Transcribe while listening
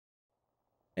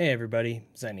Hey everybody,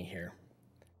 Zeni here.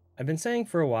 I've been saying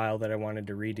for a while that I wanted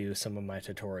to redo some of my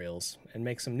tutorials and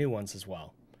make some new ones as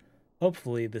well.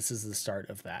 Hopefully this is the start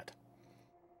of that.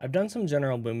 I've done some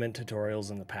general movement tutorials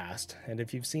in the past, and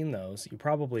if you've seen those, you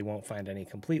probably won't find any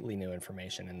completely new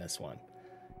information in this one.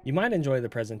 You might enjoy the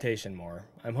presentation more.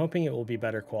 I'm hoping it will be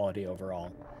better quality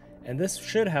overall, and this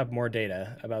should have more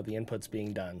data about the inputs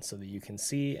being done so that you can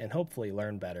see and hopefully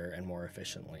learn better and more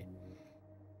efficiently.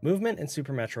 Movement in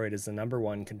Super Metroid is the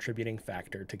 #1 contributing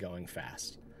factor to going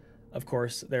fast. Of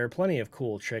course, there are plenty of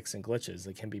cool tricks and glitches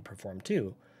that can be performed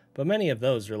too, but many of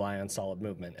those rely on solid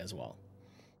movement as well.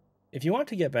 If you want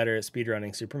to get better at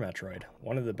speedrunning Super Metroid,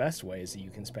 one of the best ways that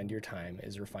you can spend your time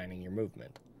is refining your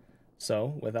movement.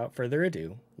 So, without further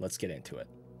ado, let's get into it.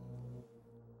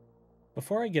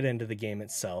 Before I get into the game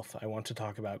itself, I want to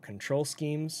talk about control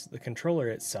schemes, the controller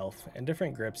itself, and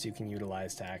different grips you can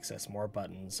utilize to access more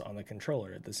buttons on the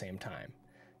controller at the same time,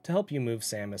 to help you move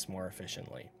Samus more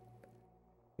efficiently.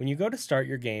 When you go to start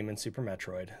your game in Super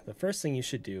Metroid, the first thing you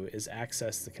should do is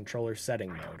access the controller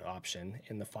setting mode option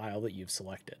in the file that you've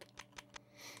selected.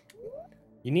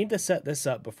 You need to set this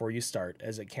up before you start,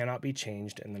 as it cannot be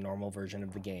changed in the normal version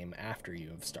of the game after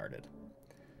you have started.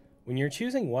 When you're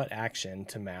choosing what action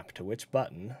to map to which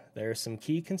button, there are some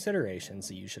key considerations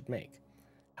that you should make.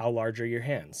 How large are your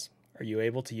hands? Are you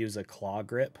able to use a claw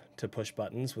grip to push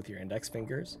buttons with your index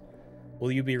fingers?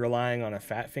 Will you be relying on a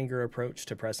fat finger approach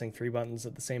to pressing 3 buttons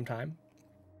at the same time?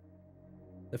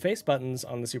 The face buttons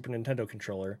on the Super Nintendo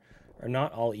controller are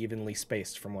not all evenly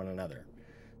spaced from one another.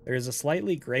 There is a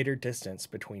slightly greater distance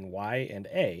between Y and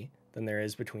A than there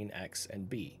is between X and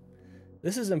B.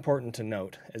 This is important to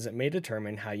note, as it may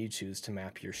determine how you choose to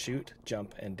map your shoot,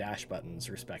 jump, and dash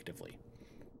buttons respectively.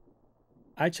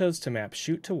 I chose to map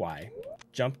shoot to Y,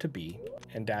 jump to B,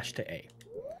 and dash to A.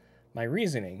 My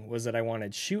reasoning was that I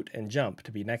wanted shoot and jump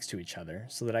to be next to each other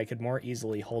so that I could more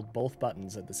easily hold both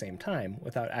buttons at the same time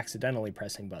without accidentally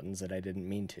pressing buttons that I didn't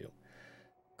mean to.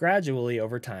 Gradually,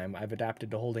 over time, I've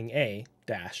adapted to holding A,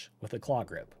 dash, with a claw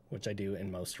grip, which I do in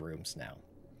most rooms now.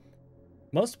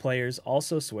 Most players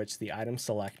also switch the item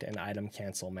select and item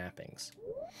cancel mappings.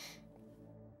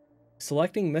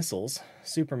 Selecting missiles,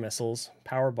 super missiles,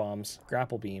 power bombs,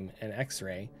 grapple beam, and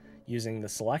X-ray using the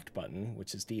select button,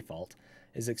 which is default,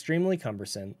 is extremely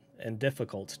cumbersome and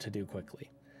difficult to do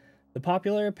quickly. The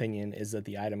popular opinion is that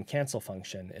the item cancel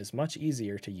function is much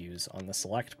easier to use on the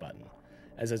select button,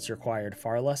 as it's required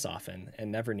far less often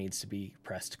and never needs to be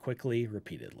pressed quickly,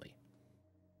 repeatedly.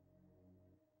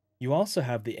 You also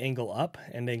have the angle up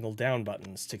and angle down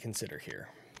buttons to consider here.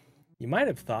 You might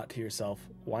have thought to yourself,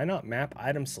 why not map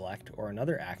item select or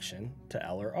another action to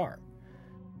L or R?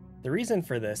 The reason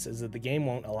for this is that the game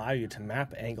won't allow you to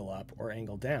map angle up or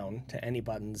angle down to any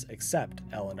buttons except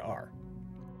L and R.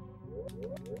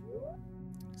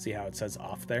 See how it says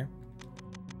off there?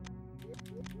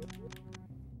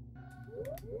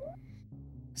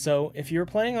 So, if you're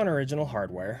playing on original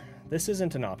hardware, this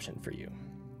isn't an option for you.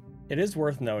 It is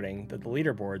worth noting that the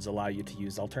leaderboards allow you to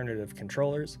use alternative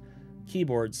controllers,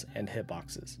 keyboards, and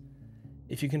hitboxes.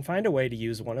 If you can find a way to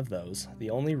use one of those, the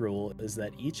only rule is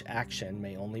that each action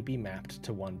may only be mapped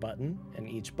to one button, and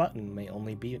each button may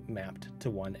only be mapped to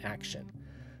one action.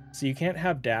 So you can't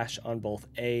have dash on both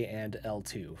A and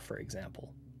L2, for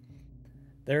example.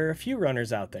 There are a few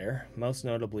runners out there, most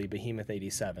notably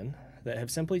Behemoth87, that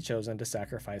have simply chosen to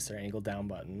sacrifice their angle down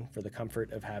button for the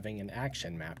comfort of having an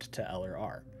action mapped to L or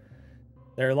R.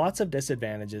 There are lots of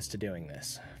disadvantages to doing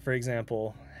this. For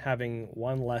example, having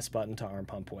one less button to arm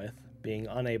pump with, being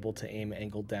unable to aim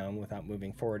angled down without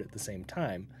moving forward at the same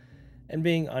time, and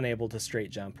being unable to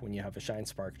straight jump when you have a Shine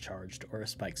Spark charged or a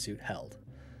spike suit held.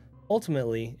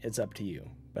 Ultimately, it's up to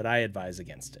you, but I advise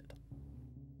against it.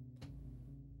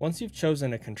 Once you've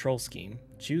chosen a control scheme,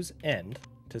 choose End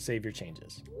to save your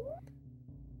changes.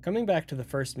 Coming back to the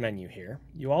first menu here,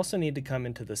 you also need to come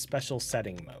into the Special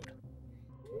Setting mode.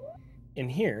 In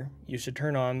here, you should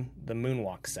turn on the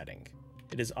Moonwalk setting.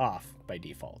 It is off by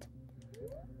default.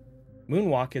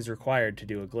 Moonwalk is required to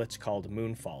do a glitch called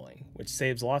moonfalling, which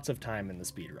saves lots of time in the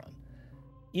speedrun.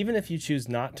 Even if you choose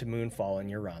not to moonfall in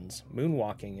your runs,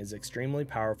 moonwalking is extremely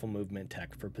powerful movement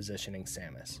tech for positioning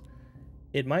Samus.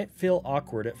 It might feel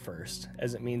awkward at first,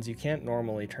 as it means you can't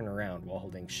normally turn around while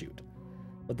holding shoot.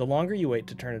 But the longer you wait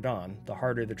to turn it on, the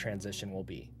harder the transition will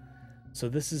be. So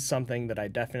this is something that I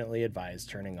definitely advise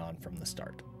turning on from the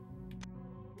start.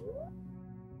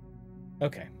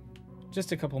 Okay,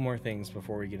 just a couple more things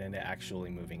before we get into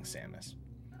actually moving Samus.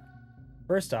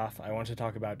 First off, I want to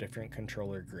talk about different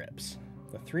controller grips.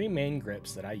 The 3 main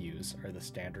grips that I use are the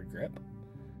standard grip,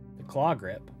 the claw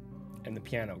grip, and the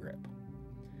piano grip.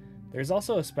 There's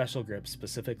also a special grip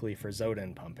specifically for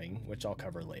Zoden pumping, which I'll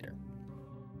cover later.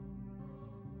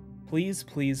 Please,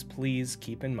 please, please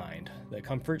keep in mind that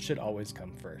comfort should always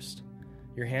come first.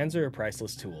 Your hands are a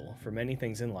priceless tool for many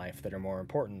things in life that are more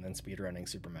important than speedrunning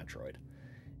Super Metroid.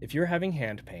 If you're having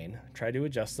hand pain, try to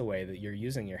adjust the way that you're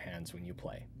using your hands when you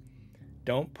play.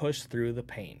 Don't push through the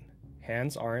pain.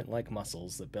 Hands aren't like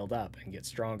muscles that build up and get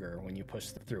stronger when you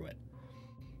push through it.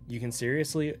 You can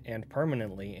seriously and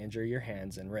permanently injure your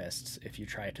hands and wrists if you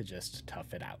try to just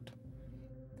tough it out.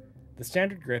 The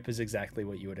standard grip is exactly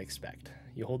what you would expect.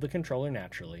 You hold the controller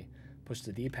naturally, push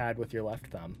the D-pad with your left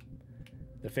thumb,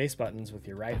 the face buttons with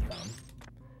your right thumb,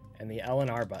 and the L and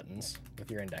R buttons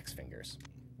with your index fingers.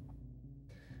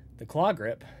 The claw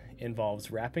grip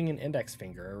involves wrapping an index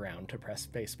finger around to press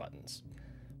face buttons,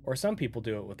 or some people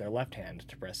do it with their left hand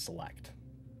to press select,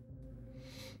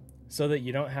 so that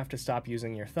you don't have to stop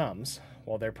using your thumbs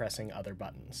while they're pressing other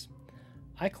buttons.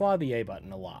 I claw the A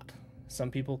button a lot.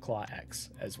 Some people claw X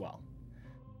as well.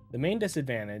 The main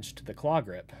disadvantage to the claw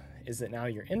grip is that now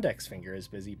your index finger is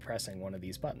busy pressing one of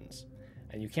these buttons,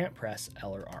 and you can't press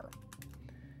L or R.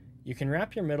 You can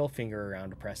wrap your middle finger around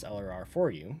to press L or R for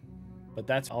you, but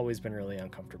that's always been really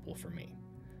uncomfortable for me.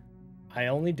 I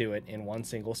only do it in one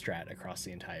single strat across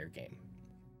the entire game.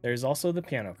 There's also the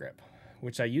piano grip,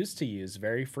 which I used to use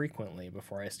very frequently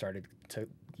before I started to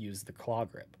use the claw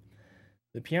grip.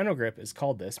 The piano grip is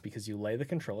called this because you lay the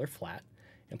controller flat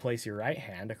and place your right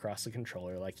hand across the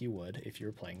controller like you would if you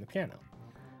were playing the piano.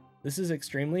 This is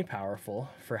extremely powerful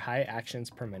for high actions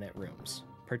per minute rooms,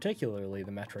 particularly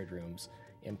the Metroid rooms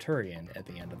in Turian at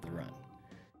the end of the run.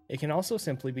 It can also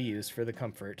simply be used for the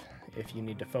comfort if you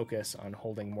need to focus on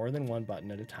holding more than one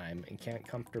button at a time and can't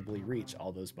comfortably reach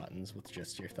all those buttons with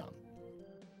just your thumb.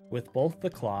 With both the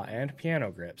claw and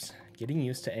piano grips, getting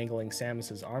used to angling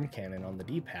Samus's arm cannon on the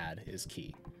D-pad is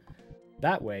key.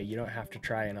 That way, you don't have to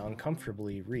try and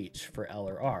uncomfortably reach for L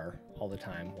or R all the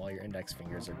time while your index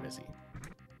fingers are busy.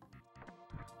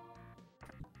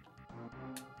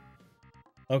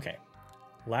 Okay,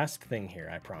 last thing here,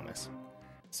 I promise.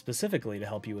 Specifically to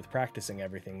help you with practicing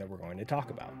everything that we're going to talk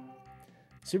about.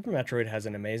 Super Metroid has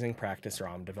an amazing practice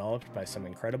ROM developed by some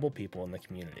incredible people in the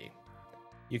community.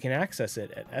 You can access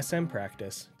it at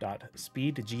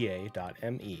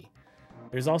smpractice.speedga.me.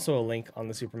 There's also a link on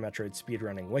the Super Metroid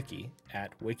speedrunning wiki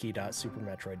at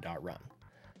wiki.supermetroid.run.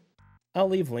 I'll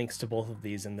leave links to both of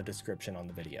these in the description on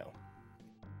the video.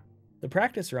 The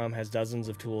practice ROM has dozens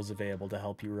of tools available to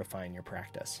help you refine your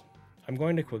practice. I'm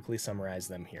going to quickly summarize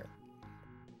them here.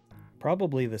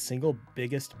 Probably the single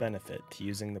biggest benefit to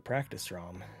using the practice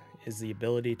ROM is the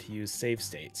ability to use save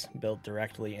states built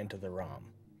directly into the ROM.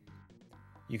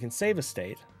 You can save a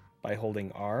state by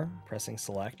holding R, pressing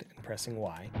select, and pressing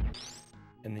Y,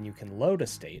 and then you can load a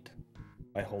state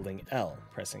by holding L,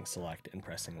 pressing select, and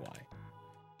pressing Y.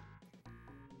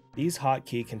 These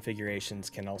hotkey configurations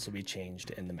can also be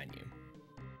changed in the menu.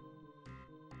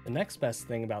 The next best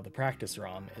thing about the practice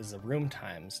ROM is the room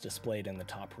times displayed in the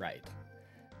top right.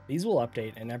 These will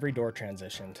update in every door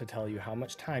transition to tell you how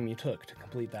much time you took to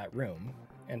complete that room,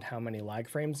 and how many lag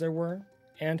frames there were,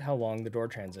 and how long the door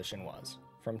transition was,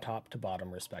 from top to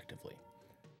bottom respectively.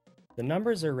 The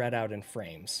numbers are read out in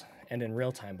frames, and in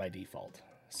real time by default,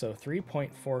 so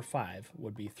 3.45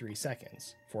 would be 3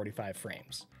 seconds, 45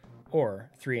 frames, or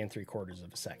 3 3/4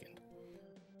 of a second.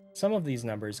 Some of these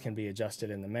numbers can be adjusted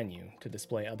in the menu to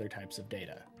display other types of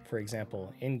data, for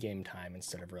example, in-game time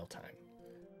instead of real time.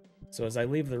 So as I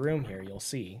leave the room here, you'll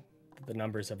see that the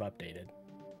numbers have updated.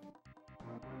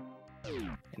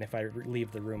 And if I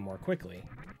leave the room more quickly,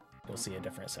 you'll see a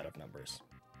different set of numbers.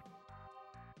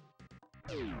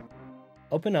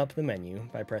 Open up the menu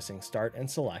by pressing Start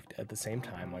and Select at the same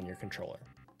time on your controller.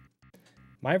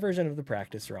 My version of the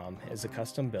practice ROM is a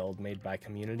custom build made by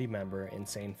community member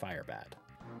Insane Firebat,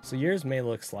 so yours may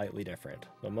look slightly different,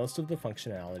 but most of the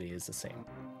functionality is the same.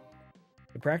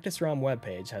 The Practice ROM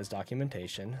webpage has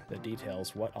documentation that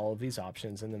details what all of these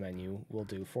options in the menu will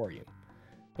do for you,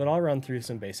 but I'll run through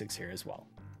some basics here as well.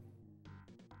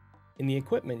 In the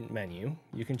equipment menu,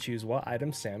 you can choose what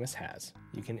items Samus has.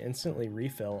 You can instantly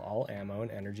refill all ammo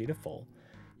and energy to full.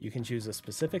 You can choose a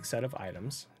specific set of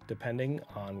items, depending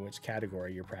on which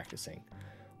category you're practicing,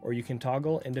 or you can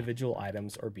toggle individual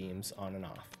items or beams on and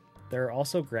off. There are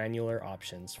also granular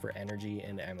options for energy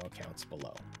and ammo counts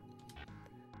below.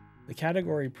 The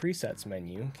Category Presets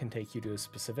menu can take you to a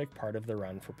specific part of the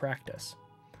run for practice,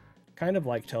 kind of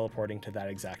like teleporting to that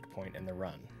exact point in the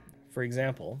run. For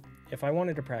example, if I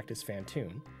wanted to practice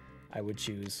Fantoon, I would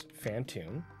choose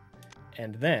Fantoon,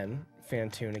 and then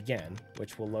Fantoon again,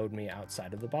 which will load me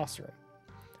outside of the boss room.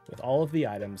 with all of the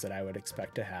items that I would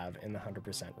expect to have in the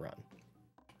 100% run.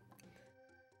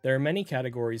 There are many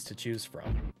categories to choose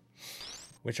from,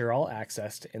 which are all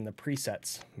accessed in the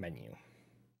Presets menu,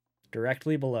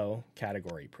 directly below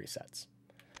Category Presets.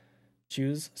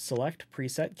 Choose Select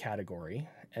Preset Category,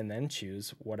 and then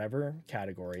choose whatever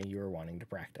category you are wanting to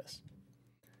practice.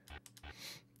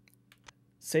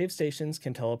 Save stations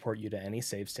can teleport you to any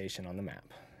save station on the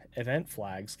map. Event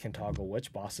flags can toggle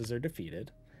which bosses are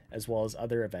defeated, as well as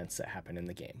other events that happen in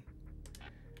the game.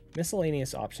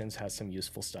 Miscellaneous options has some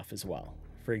useful stuff as well.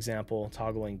 For example,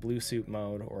 toggling blue suit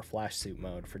mode or flash suit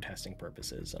mode for testing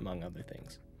purposes, among other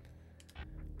things.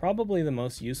 Probably the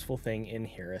most useful thing in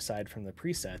here aside from the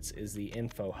presets is the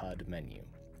Info HUD menu.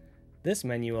 This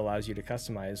menu allows you to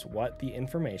customize what the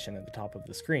information at the top of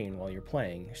the screen while you're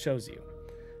playing shows you.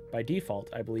 By default,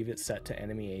 I believe it's set to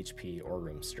enemy HP or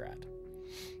room strat.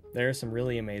 There are some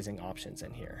really amazing options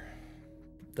in here.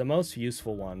 The most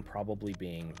useful one probably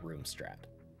being room strat.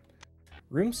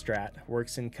 Room strat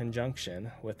works in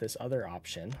conjunction with this other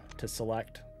option to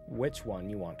select which one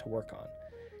you want to work on.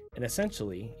 And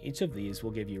essentially, each of these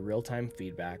will give you real-time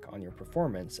feedback on your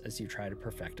performance as you try to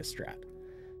perfect a strat.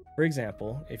 For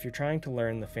example, if you're trying to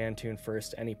learn the Fantoon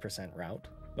first any percent route,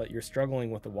 but you're struggling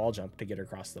with the wall jump to get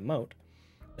across the moat,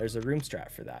 there's a room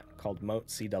strat for that, called Moat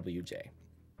CWJ.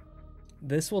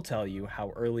 This will tell you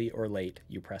how early or late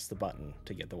you press the button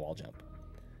to get the wall jump.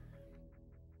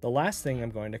 The last thing I'm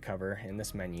going to cover in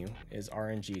this menu is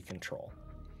RNG control.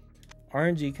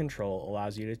 RNG control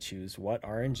allows you to choose what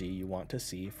RNG you want to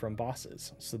see from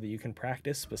bosses so that you can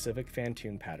practice specific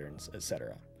Fantoon patterns,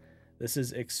 etc. This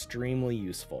is extremely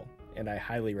useful, and I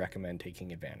highly recommend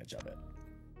taking advantage of it.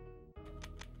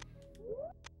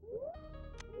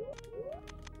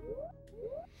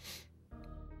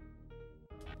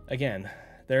 Again,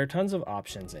 there are tons of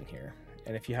options in here,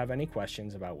 and if you have any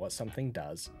questions about what something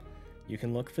does, you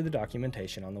can look for the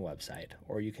documentation on the website,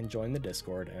 or you can join the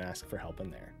Discord and ask for help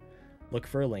in there. Look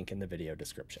for a link in the video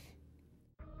description.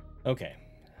 Okay,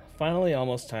 finally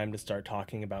almost time to start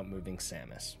talking about moving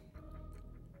Samus.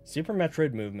 Super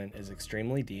Metroid movement is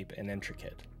extremely deep and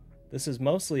intricate. This is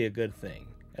mostly a good thing,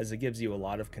 as it gives you a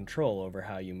lot of control over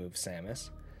how you move Samus,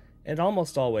 and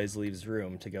almost always leaves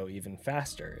room to go even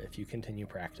faster if you continue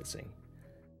practicing.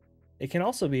 It can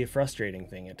also be a frustrating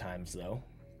thing at times though,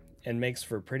 and makes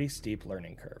for a pretty steep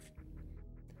learning curve.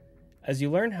 As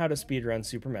you learn how to speedrun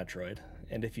Super Metroid,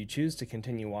 and if you choose to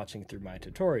continue watching through my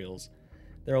tutorials,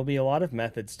 there will be a lot of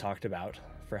methods talked about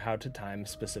for how to time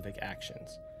specific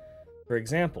actions. For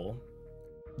example,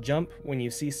 jump when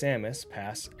you see Samus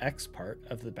pass X part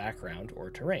of the background or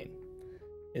terrain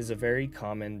is a very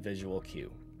common visual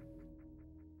cue.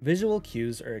 Visual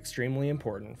cues are extremely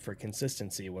important for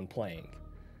consistency when playing,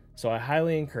 so I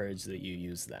highly encourage that you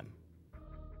use them.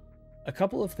 A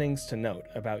couple of things to note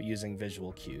about using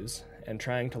visual cues and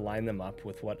trying to line them up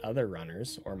with what other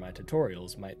runners or my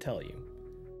tutorials might tell you.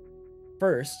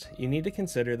 First, you need to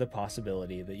consider the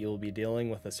possibility that you will be dealing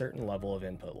with a certain level of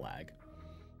input lag.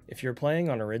 If you're playing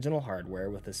on original hardware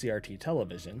with a CRT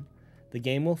television, the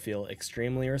game will feel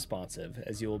extremely responsive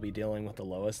as you will be dealing with the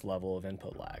lowest level of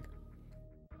input lag.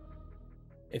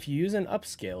 If you use an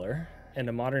upscaler and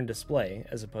a modern display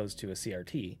as opposed to a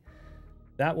CRT,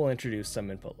 that will introduce some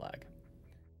input lag.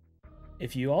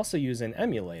 If you also use an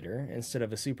emulator instead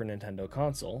of a Super Nintendo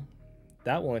console,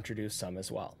 that will introduce some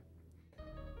as well.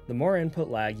 The more input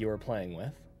lag you are playing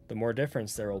with, the more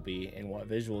difference there will be in what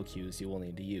visual cues you will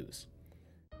need to use.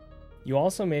 You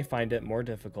also may find it more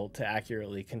difficult to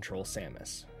accurately control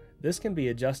Samus. This can be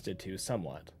adjusted to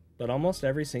somewhat, but almost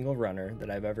every single runner that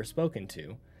I've ever spoken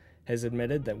to has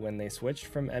admitted that when they switched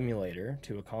from emulator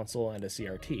to a console and a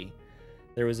CRT,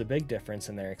 there was a big difference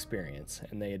in their experience,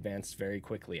 and they advanced very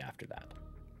quickly after that.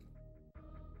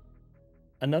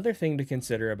 Another thing to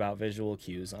consider about visual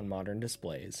cues on modern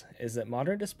displays is that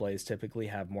modern displays typically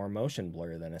have more motion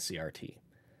blur than a CRT.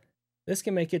 This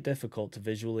can make it difficult to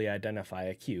visually identify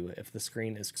a cue if the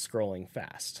screen is scrolling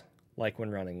fast, like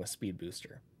when running with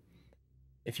Speedbooster.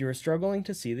 If you are struggling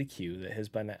to see the cue that has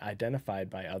been identified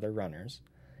by other runners,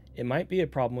 it might be a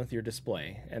problem with your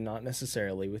display and not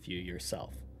necessarily with you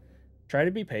yourself. Try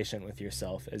to be patient with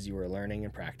yourself as you are learning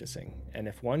and practicing, and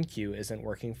if one cue isn't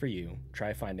working for you,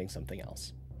 try finding something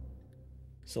else.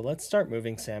 So let's start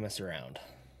moving Samus around.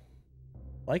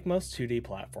 Like most 2D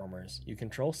platformers, you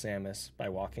control Samus by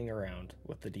walking around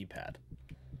with the D-pad.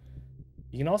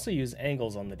 You can also use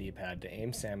angles on the D-pad to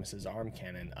aim Samus's arm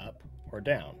cannon up or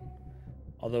down,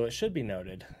 although it should be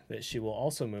noted that she will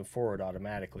also move forward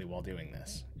automatically while doing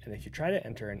this, and if you try to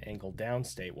enter an angle down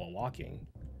state while walking,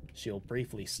 she'll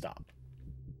briefly stop.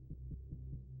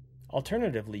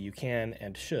 Alternatively, you can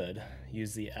and should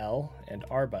use the L and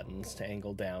R buttons to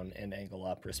angle down and angle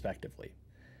up respectively.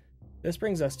 This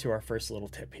brings us to our first little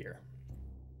tip here.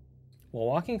 While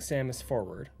walking Samus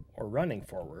forward, or running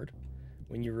forward,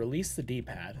 when you release the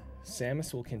D-pad,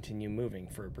 Samus will continue moving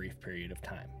for a brief period of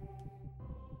time.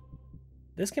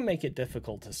 This can make it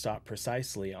difficult to stop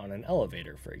precisely on an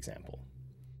elevator, for example.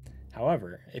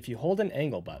 However, if you hold an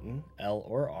angle button, L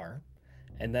or R,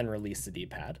 and then release the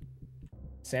D-pad,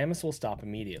 Samus will stop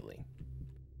immediately.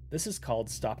 This is called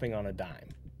stopping on a dime,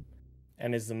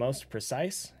 and is the most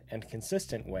precise and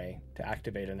consistent way to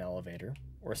activate an elevator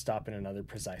or stop in another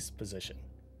precise position.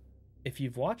 If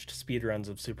you've watched speedruns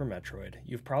of Super Metroid,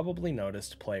 you've probably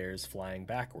noticed players flying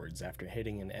backwards after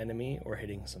hitting an enemy or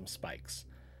hitting some spikes.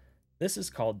 This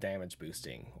is called damage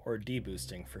boosting, or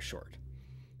deboosting for short.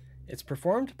 It's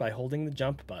performed by holding the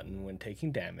jump button when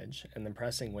taking damage and then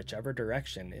pressing whichever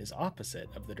direction is opposite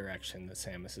of the direction that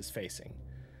Samus is facing.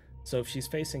 So if she's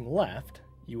facing left,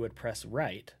 you would press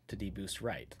right to deboost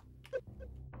right.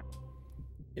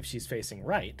 If she's facing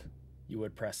right, you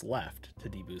would press left to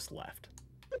deboost left.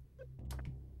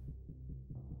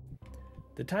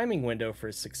 The timing window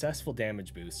for successful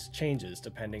damage boosts changes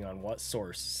depending on what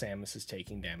source Samus is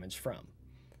taking damage from.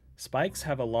 Spikes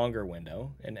have a longer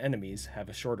window, and enemies have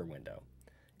a shorter window.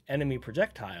 Enemy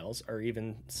projectiles are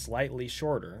even slightly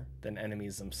shorter than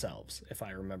enemies themselves, if I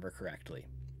remember correctly.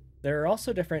 There are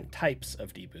also different types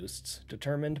of deboosts,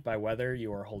 determined by whether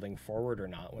you are holding forward or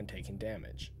not when taking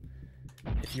damage.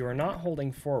 If you are not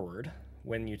holding forward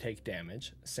when you take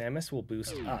damage, Samus will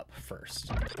boost up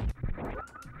first.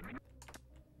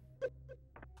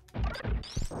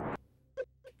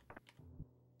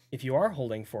 If you are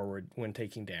holding forward when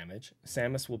taking damage,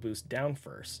 Samus will boost down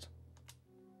first.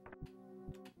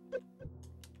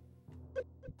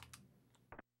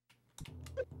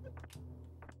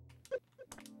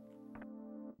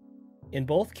 In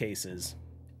both cases,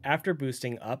 after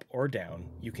boosting up or down,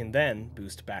 you can then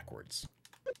boost backwards.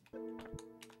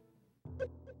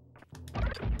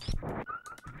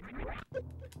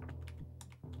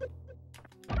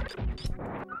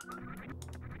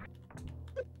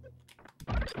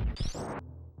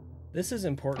 This is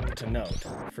important to note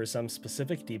for some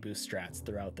specific deboost strats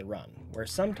throughout the run, where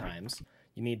sometimes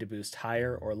you need to boost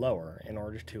higher or lower in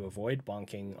order to avoid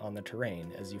bonking on the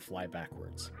terrain as you fly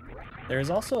backwards. There is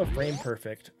also a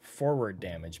frame-perfect forward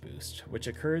damage boost, which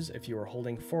occurs if you are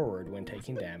holding forward when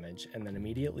taking damage and then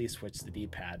immediately switch the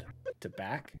D-pad to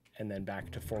back and then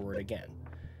back to forward again.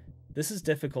 This is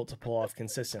difficult to pull off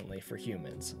consistently for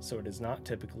humans, so it is not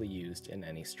typically used in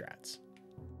any strats.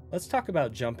 Let's talk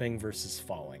about jumping versus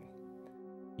falling.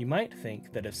 You might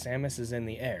think that if Samus is in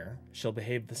the air, she'll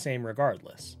behave the same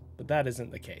regardless, but that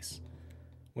isn't the case.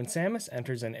 When Samus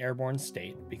enters an airborne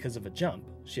state because of a jump,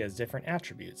 she has different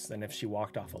attributes than if she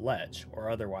walked off a ledge or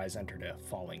otherwise entered a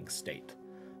falling state.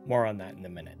 More on that in a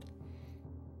minute.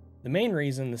 The main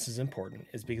reason this is important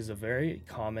is because of a very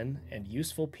common and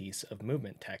useful piece of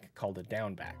movement tech called a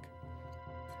downback.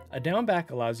 A downback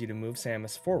allows you to move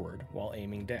Samus forward while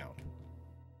aiming down.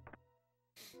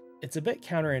 It's a bit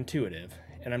counterintuitive,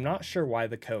 and I'm not sure why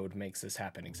the code makes this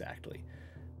happen exactly.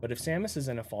 But if Samus is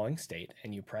in a falling state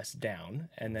and you press down,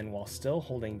 and then while still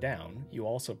holding down, you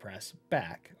also press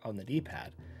back on the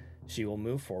D-pad, she will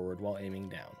move forward while aiming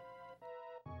down.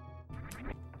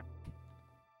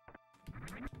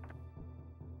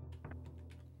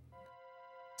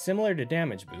 Similar to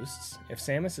damage boosts, if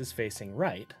Samus is facing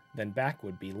right, then back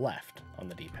would be left on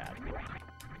the D-pad.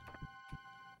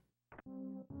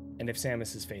 And if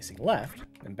Samus is facing left,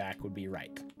 then back would be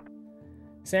right.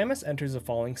 Samus enters a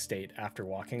falling state after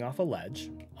walking off a ledge,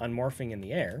 unmorphing in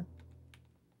the air,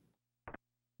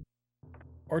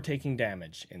 or taking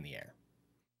damage in the air.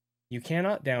 You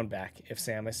cannot down back if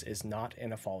Samus is not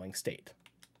in a falling state.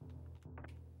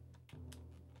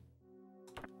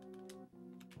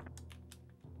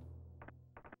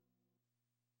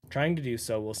 Trying to do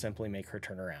so will simply make her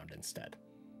turn around instead.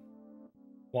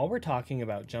 While we're talking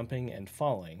about jumping and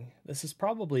falling, this is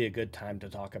probably a good time to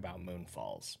talk about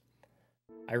Moonfalls.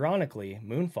 Ironically,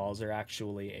 Moonfalls are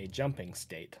actually a jumping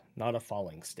state, not a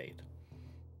falling state.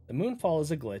 The Moonfall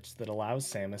is a glitch that allows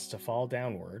Samus to fall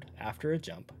downward after a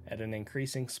jump at an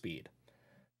increasing speed.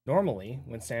 Normally,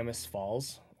 when Samus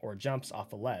falls or jumps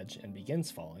off a ledge and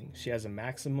begins falling, she has a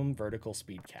maximum vertical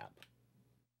speed cap.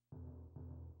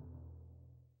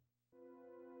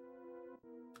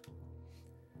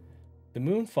 The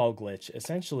Moonfall glitch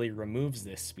essentially removes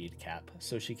this speed cap,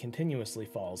 so she continuously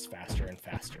falls faster and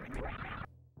faster.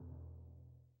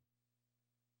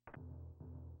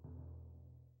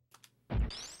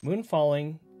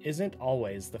 Moonfalling isn't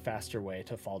always the faster way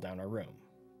to fall down a room.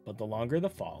 but the longer the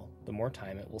fall, the more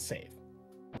time it will save.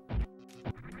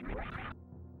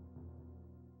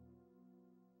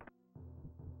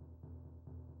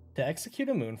 To execute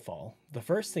a moonfall, the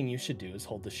first thing you should do is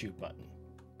hold the shoot button.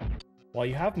 While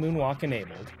you have moonwalk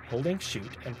enabled, holding shoot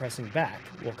and pressing back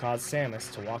will cause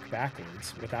Samus to walk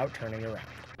backwards without turning around.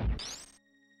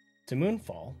 To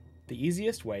moonfall, the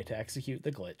easiest way to execute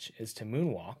the glitch is to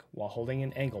moonwalk while holding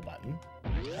an angle button.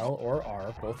 L or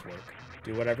R both work,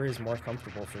 do whatever is more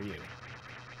comfortable for you.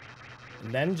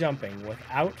 And then jumping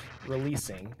without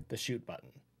releasing the shoot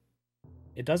button.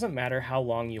 It doesn't matter how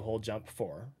long you hold jump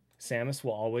for, Samus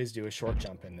will always do a short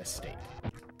jump in this state.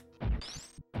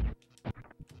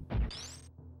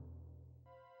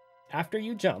 After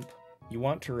you jump, you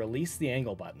want to release the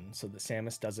angle button so that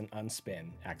Samus doesn't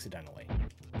unspin accidentally.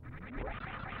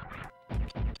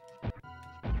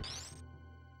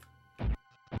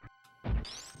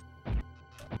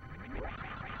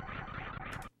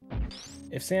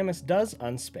 If Samus does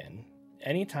unspin,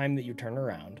 any time that you turn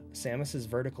around, Samus's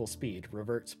vertical speed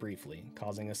reverts briefly,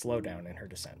 causing a slowdown in her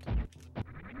descent.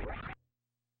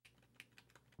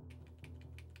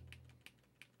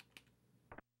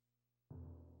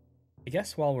 I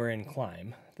guess while we're in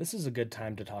climb, this is a good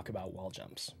time to talk about wall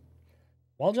jumps.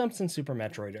 Wall jumps in Super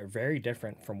Metroid are very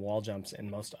different from wall jumps in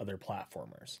most other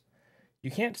platformers.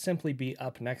 You can't simply be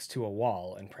up next to a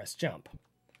wall and press jump,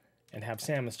 and have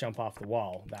Samus jump off the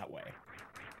wall that way.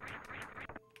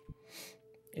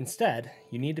 Instead,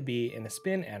 you need to be in a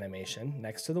spin animation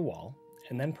next to the wall,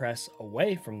 and then press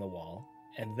away from the wall,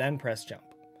 and then press jump.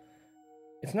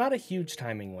 It's not a huge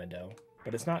timing window,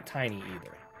 but it's not tiny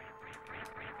either.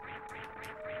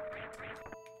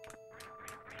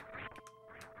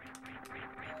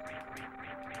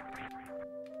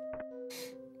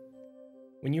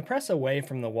 When you press away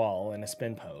from the wall in a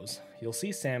spin pose, you'll see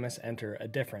Samus enter a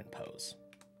different pose.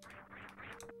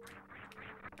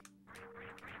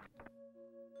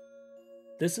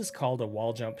 This is called a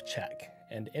wall jump check,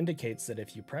 and indicates that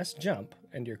if you press jump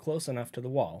and you're close enough to the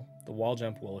wall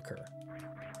jump will occur.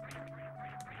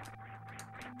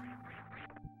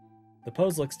 The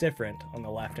pose looks different on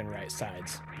the left and right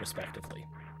sides, respectively.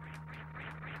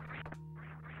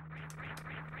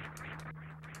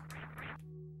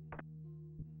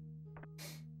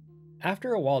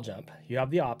 After a wall jump, you have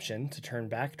the option to turn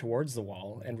back towards the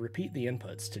wall and repeat the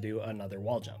inputs to do another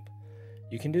wall jump.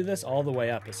 You can do this all the way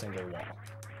up a single wall.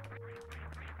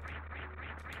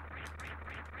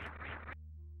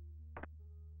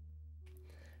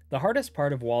 The hardest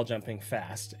part of wall jumping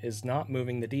fast is not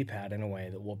moving the D-pad in a way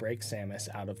that will break Samus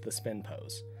out of the spin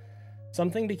pose.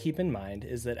 Something to keep in mind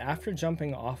is that after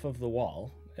jumping off of the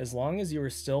wall, as long as you are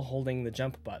still holding the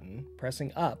jump button,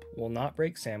 pressing up will not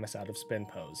break Samus out of spin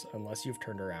pose unless you've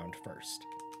turned around first.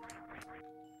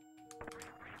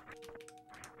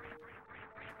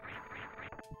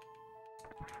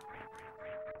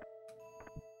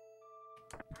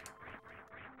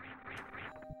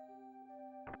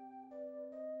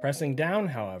 Pressing down,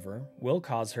 however, will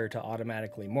cause her to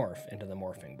automatically morph into the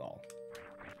morphing ball.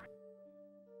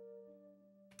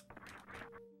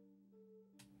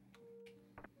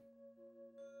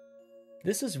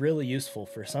 This is really useful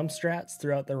for some strats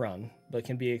throughout the run, but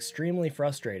can be extremely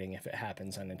frustrating if it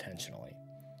happens unintentionally.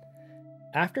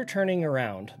 After turning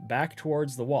around back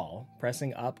towards the wall,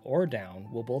 pressing up or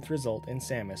down will both result in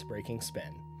Samus breaking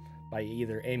spin, by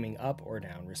either aiming up or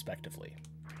down respectively.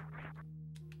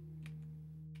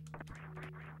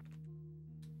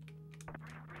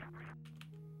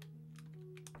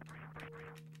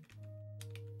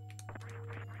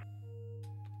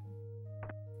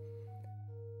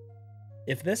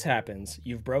 If this happens,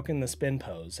 you've broken the spin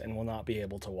pose and will not be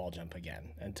able to wall jump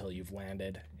again until you've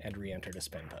landed and re-entered a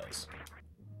spin pose.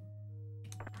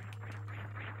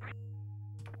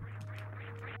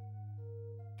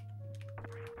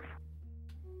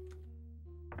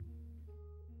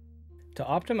 To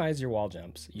optimize your wall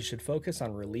jumps, you should focus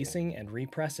on releasing and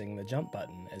repressing the jump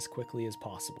button as quickly as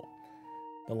possible.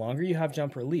 The longer you have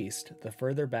jump released, the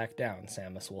further back down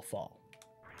Samus will fall.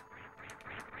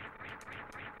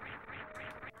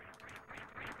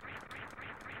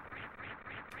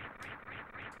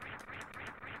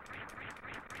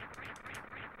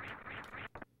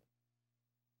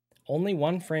 Only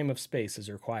one frame of space is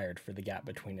required for the gap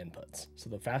between inputs, so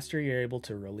the faster you're able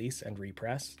to release and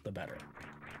repress, the better.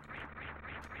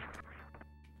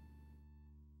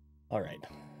 Alright,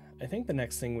 I think the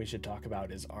next thing we should talk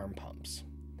about is arm pumps.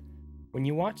 When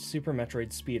you watch Super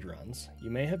Metroid speedruns,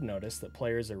 you may have noticed that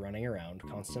players are running around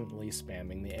constantly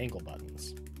spamming the angle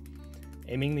buttons,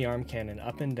 aiming the arm cannon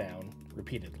up and down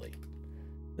repeatedly.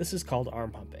 This is called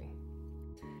arm pumping.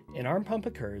 An arm pump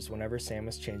occurs whenever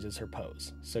Samus changes her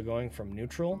pose, so going from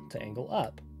neutral to angle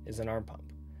up is an arm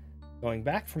pump. Going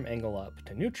back from angle up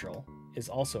to neutral is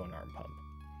also an arm pump.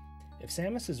 If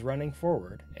Samus is running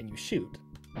forward and you shoot,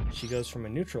 she goes from a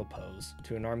neutral pose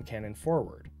to an arm cannon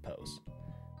forward pose.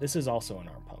 This is also an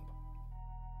arm pump.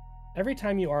 Every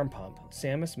time you arm pump,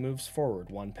 Samus moves forward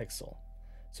 1 pixel.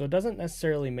 So it doesn't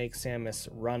necessarily make Samus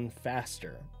run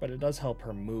faster, but it does help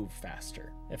her move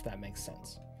faster, if that makes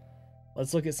sense.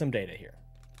 Let's look at some data here.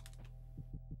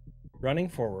 Running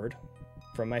forward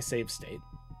from my save state,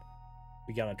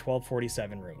 we got a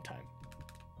 1247 room time.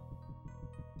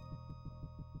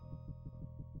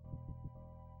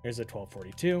 Here's a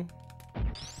 1242,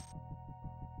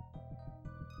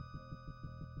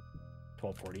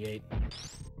 1248,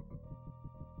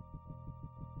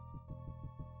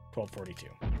 1242.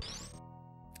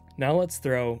 Now let's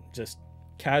throw just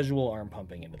casual arm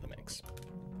pumping into the mix.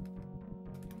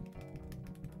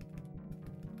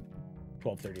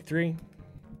 1233,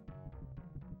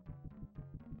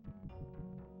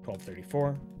 1234,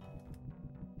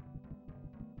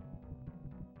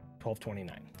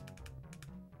 1229.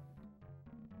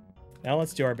 Now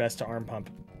let's do our best to arm pump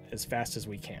as fast as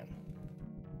we can.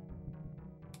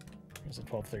 Here's a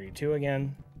 1232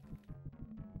 again,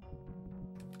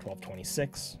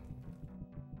 1226,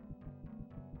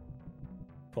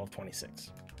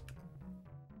 1226.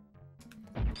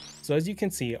 So as you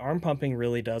can see, arm pumping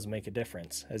really does make a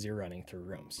difference as you're running through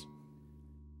rooms.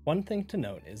 One thing to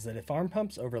note is that if arm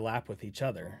pumps overlap with each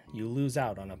other, you lose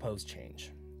out on a pose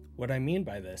change. What I mean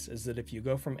by this is that if you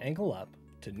go from angle up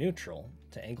to neutral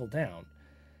to angle down,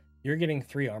 you're getting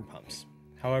 3 arm pumps.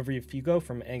 However, if you go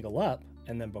from angle up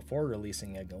and then before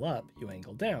releasing angle up, you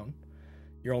angle down,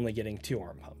 you're only getting 2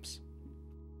 arm pumps.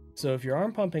 So if you're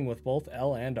arm pumping with both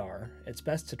L and R, it's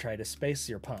best to try to space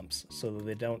your pumps so that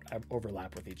they don't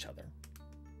overlap with each other.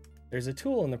 There's a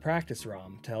tool in the Practice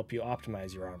Rom to help you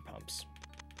optimize your arm pumps.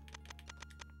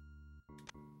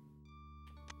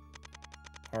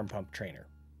 Arm Pump Trainer.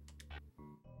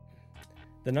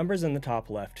 The numbers in the top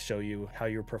left show you how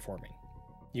you're performing.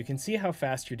 You can see how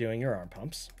fast you're doing your arm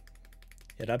pumps.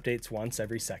 It updates once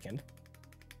every second.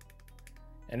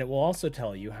 And it will also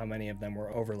tell you how many of them were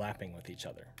overlapping with each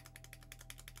other.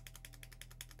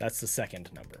 That's the second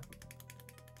number.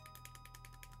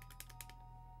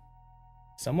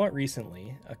 Somewhat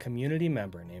recently, a community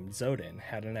member named Zodin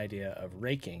had an idea of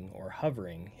raking or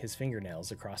hovering his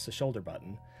fingernails across the shoulder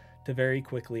button to very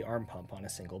quickly arm pump on a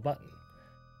single button.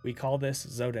 We call this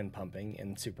Zodin pumping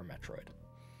in Super Metroid.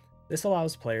 This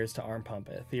allows players to arm pump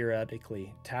at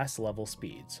theoretically task-level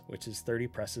speeds, which is 30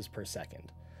 presses per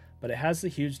second, but it has the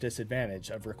huge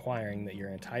disadvantage of requiring that your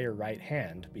entire right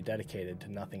hand be dedicated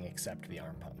to nothing except the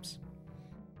arm pumps.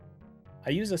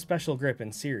 I use a special grip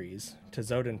in series to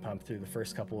Zodin pump through the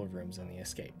first couple of rooms in the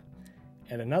escape,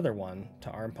 and another one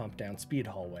to arm pump down Speed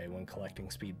Hallway when collecting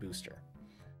Speedbooster.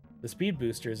 The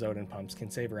Speedbooster Zodin pumps can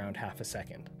save around half a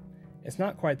second. It's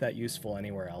not quite that useful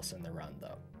anywhere else in the run,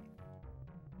 though.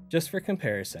 Just for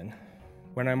comparison,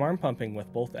 when I'm arm pumping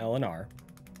with both L and R,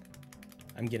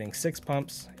 I'm getting 6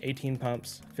 pumps, 18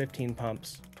 pumps, 15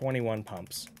 pumps, 21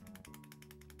 pumps,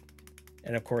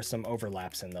 and of course some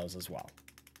overlaps in those as well.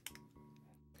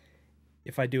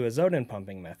 If I do a Zodin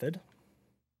pumping method,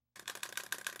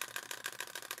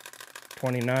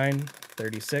 29,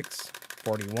 36,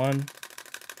 41,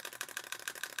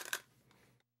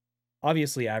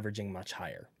 obviously averaging much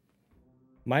higher.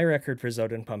 My record for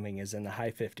Zodin pumping is in the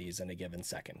high 50s in a given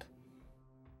second.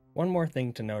 One more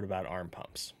thing to note about arm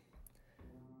pumps.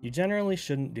 You generally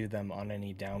shouldn't do them on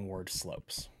any downward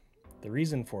slopes. The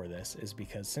reason for this is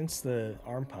because since the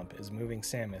arm pump is moving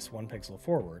Samus 1 pixel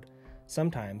forward,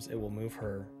 sometimes it will move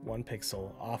her 1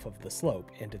 pixel off of the slope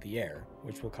into the air,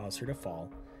 which will cause her to fall,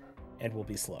 and will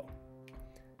be slow.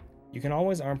 You can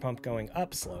always arm pump going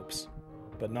up slopes,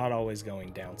 but not always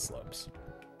going down slopes.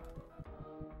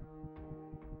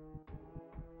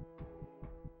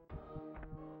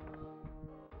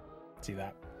 See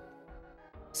that?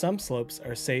 Some slopes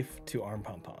are safe to arm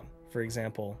pump on, for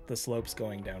example, the slopes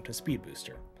going down to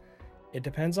Speedbooster. It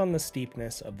depends on the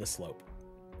steepness of the slope.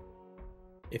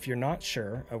 If you're not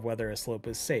sure of whether a slope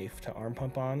is safe to arm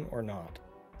pump on or not,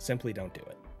 simply don't do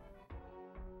it.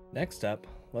 Next up,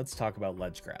 let's talk about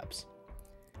ledge grabs.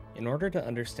 In order to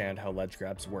understand how ledge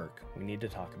grabs work, we need to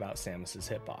talk about Samus's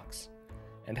hitbox,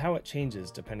 and how it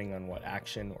changes depending on what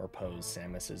action or pose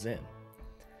Samus is in.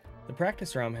 The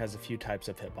Practice Rom has a few types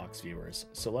of hitbox viewers,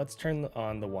 so let's turn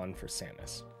on the one for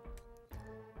Samus.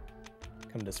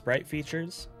 Come to Sprite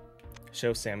Features,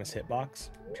 Show Samus Hitbox,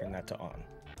 turn that to on.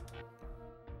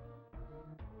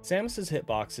 Samus's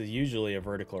hitbox is usually a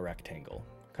vertical rectangle.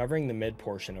 covering the mid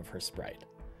portion of her sprite.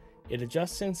 It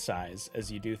adjusts in size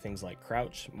as you do things like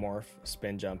crouch, morph,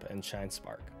 spin jump, and shine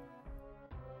spark.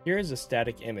 Here is a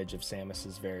static image of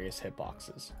Samus's various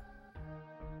hitboxes.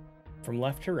 From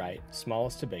left to right,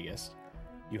 smallest to biggest,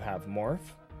 you have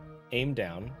morph, aim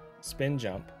down, spin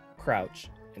jump, crouch,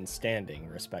 and standing,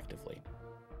 respectively.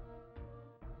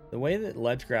 The way that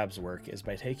ledge grabs work is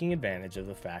by taking advantage of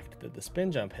the fact that the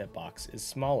spin jump hitbox is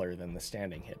smaller than the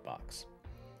standing hitbox.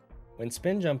 When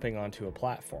spin jumping onto a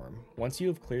platform, once you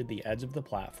have cleared the edge of the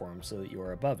platform so that you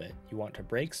are above it, you want to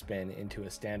break spin into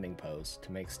a standing pose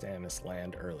to make Samus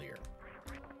land earlier.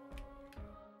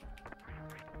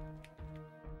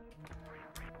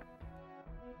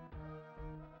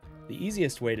 The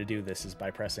easiest way to do this is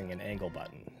by pressing an angle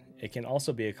button. It can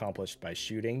also be accomplished by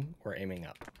shooting or aiming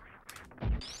up.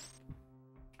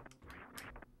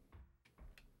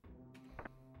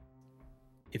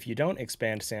 If you don't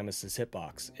expand Samus's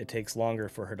hitbox, it takes longer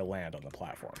for her to land on the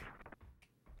platform.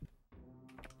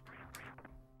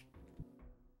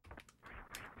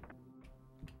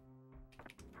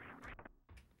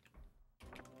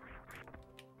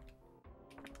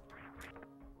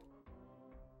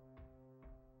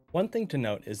 One thing to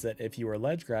note is that if you are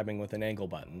ledge grabbing with an angle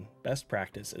button, best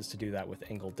practice is to do that with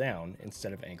angle down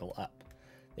instead of angle up.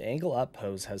 The angle up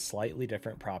pose has slightly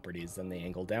different properties than the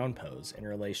angle down pose in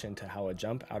relation to how a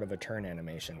jump out of a turn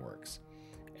animation works.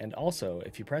 And also,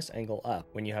 if you press angle up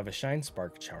when you have a shine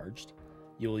spark charged,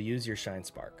 you will use your shine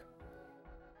spark.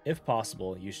 If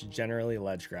possible, you should generally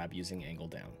ledge grab using angle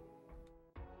down.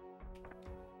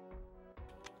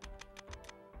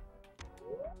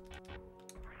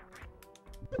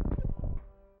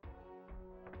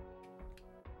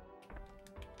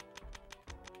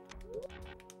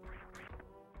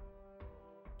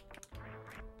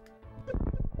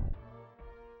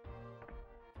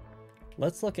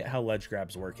 Let's look at how ledge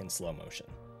grabs work in slow motion.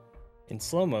 In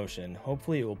slow motion,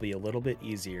 hopefully it will be a little bit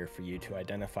easier for you to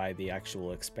identify the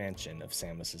actual expansion of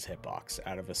Samus's hitbox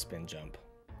out of a spin jump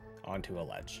onto a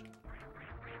ledge.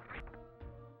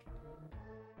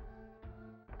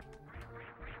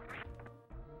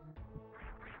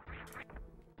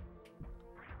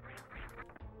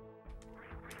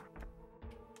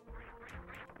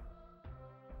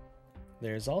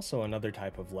 There is also another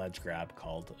type of ledge grab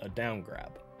called a down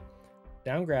grab.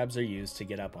 Down grabs are used to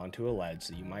get up onto a ledge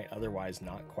that you might otherwise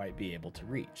not quite be able to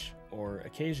reach, or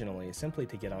occasionally simply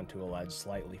to get onto a ledge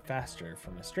slightly faster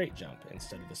from a straight jump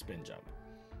instead of a spin jump.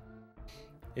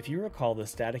 If you recall the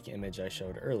static image I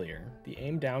showed earlier, the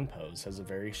aim down pose has a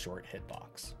very short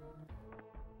hitbox.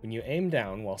 When you aim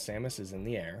down while Samus is in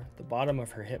the air, the bottom of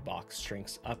her hitbox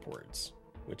shrinks upwards,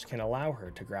 which can allow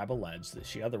her to grab a ledge that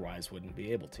she otherwise wouldn't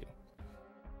be able to.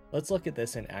 Let's look at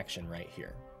this in action right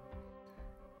here.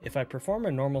 If I perform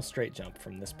a normal straight jump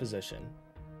from this position,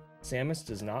 Samus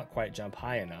does not quite jump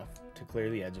high enough to clear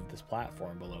the edge of this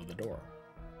platform below the door.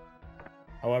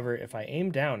 However, if I aim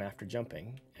down after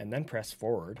jumping, and then press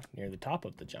forward near the top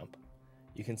of the jump,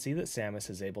 you can see that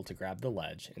Samus is able to grab the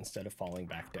ledge instead of falling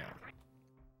back down.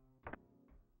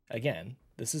 Again,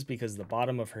 this is because the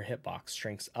bottom of her hitbox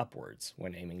shrinks upwards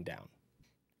when aiming down.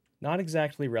 Not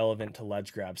exactly relevant to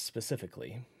ledge grabs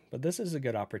specifically, but this is a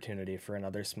good opportunity for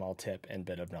another small tip and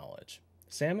bit of knowledge.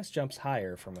 Samus jumps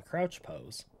higher from a crouch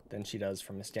pose than she does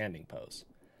from a standing pose.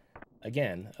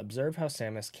 Again, observe how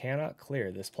Samus cannot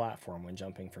clear this platform when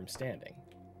jumping from standing,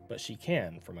 but she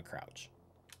can from a crouch.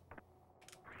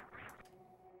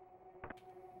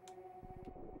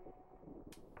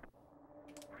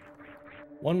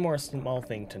 One more small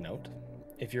thing to note.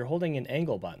 If you're holding an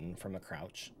angle button from a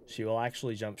crouch, she will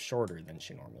actually jump shorter than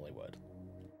she normally would.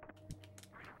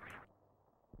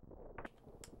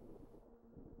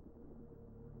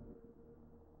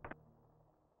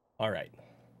 Alright,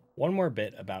 one more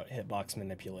bit about hitbox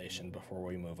manipulation before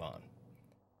we move on.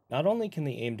 Not only can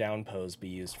the aim down pose be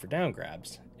used for down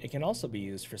grabs, it can also be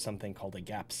used for something called a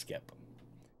gap skip.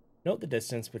 Note the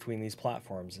distance between these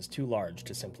platforms is too large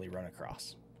to simply run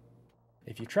across.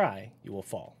 If you try, you will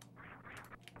fall.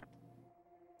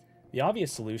 The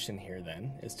obvious solution here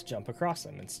then is to jump across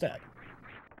them instead.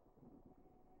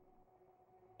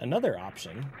 Another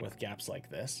option with gaps like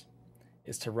this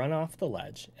is to run off the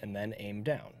ledge and then aim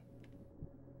down.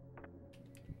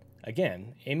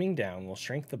 Again, aiming down will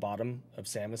shrink the bottom of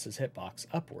Samus's hitbox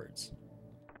upwards,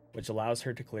 which allows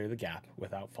her to clear the gap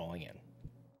without falling in.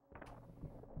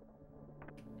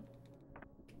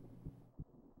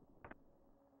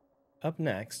 Up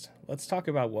next, let's talk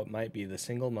about what might be the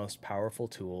single most powerful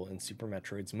tool in Super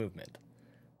Metroid's movement,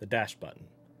 the dash button.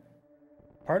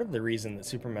 Part of the reason that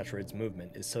Super Metroid's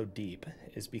movement is so deep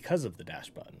is because of the dash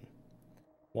button.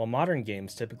 While modern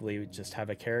games typically just have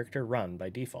a character run by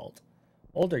default,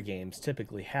 older games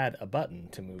typically had a button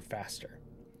to move faster.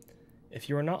 If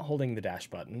you are not holding the dash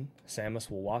button, Samus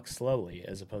will walk slowly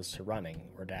as opposed to running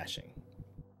or dashing.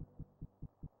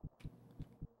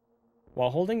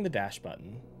 While holding the dash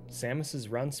button, Samus's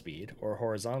run speed, or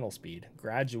horizontal speed,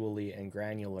 gradually and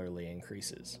granularly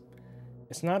increases.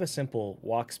 It's not a simple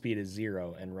walk speed is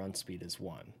 0 and run speed is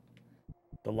 1.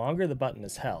 The longer the button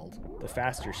is held, the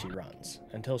faster she runs,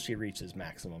 until she reaches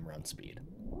maximum run speed.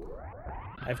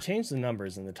 I've changed the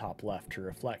numbers in the top left to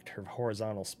reflect her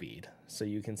horizontal speed, so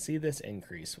you can see this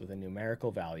increase with a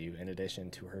numerical value in addition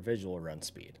to her visual run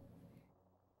speed.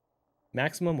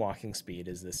 Maximum walking speed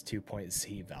is this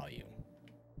 2.c value.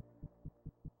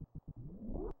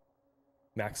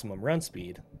 Maximum run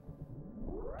speed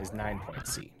is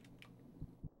 9.c.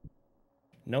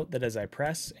 Note that as I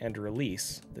press and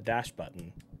release the dash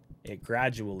button, it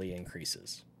gradually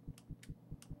increases.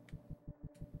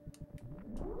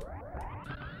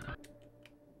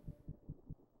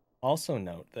 Also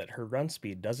note that her run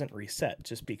speed doesn't reset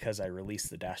just because I release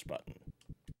the dash button.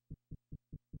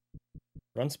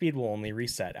 Run speed will only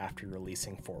reset after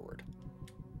releasing forward,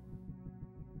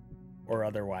 or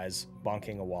otherwise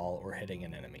bonking a wall or hitting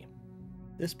an enemy.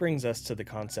 This brings us to the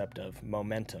concept of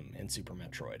momentum in Super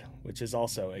Metroid, which is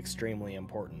also extremely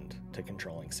important to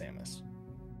controlling Samus.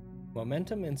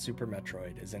 Momentum in Super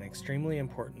Metroid is an extremely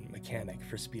important mechanic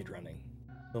for speedrunning.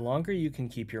 The longer you can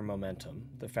keep your momentum,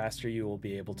 the faster you will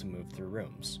be able to move through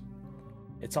rooms.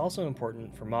 It's also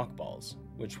important for mockballs,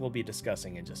 which we'll be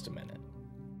discussing in just a minute.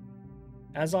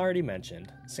 As already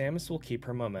mentioned, Samus will keep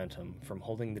her momentum from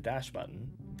holding the dash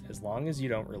button as long as you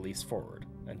don't release forward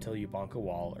until you bonk a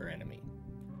wall or enemy.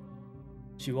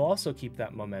 She will also keep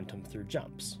that momentum through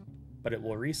jumps, but it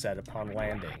will reset upon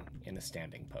landing in a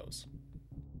standing pose.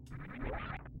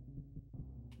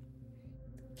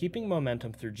 Keeping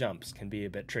momentum through jumps can be a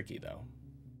bit tricky though,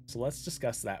 so let's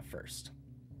discuss that first.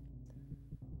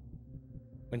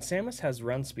 When Samus has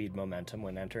run speed momentum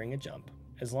when entering a jump,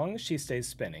 as long as she stays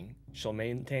spinning, she'll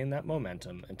maintain that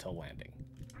momentum until landing.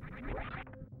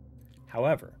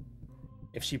 However,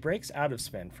 if she breaks out of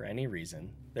spin for any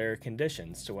reason, there are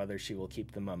conditions to whether she will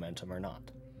keep the momentum or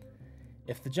not.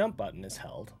 If the jump button is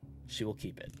held, she will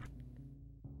keep it.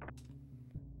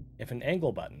 If an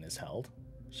angle button is held,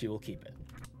 she will keep it.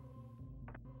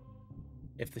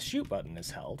 If the shoot button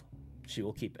is held, she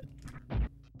will keep it.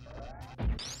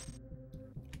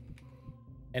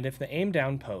 And if the aim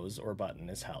down pose or button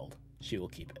is held, she will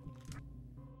keep it.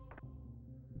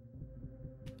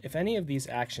 If any of these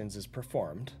actions is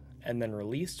performed, and then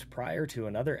released prior to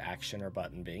another action or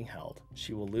button being held,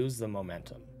 she will lose the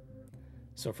momentum.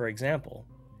 So for example,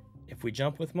 if we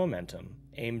jump with momentum,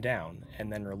 aim down,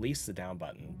 and then release the down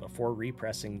button before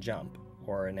repressing jump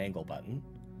or an angle button,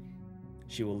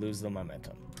 she will lose the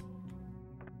momentum.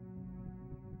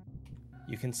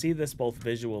 You can see this both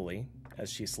visually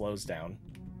as she slows down.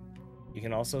 You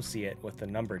can also see it with the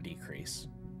number decrease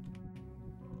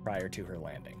prior to her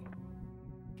landing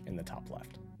in the top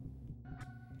left.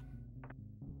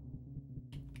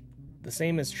 The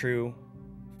same is true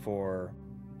for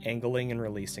angling and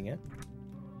releasing it,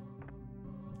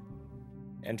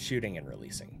 and shooting and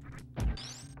releasing.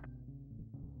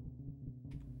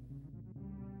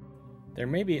 There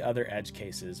may be other edge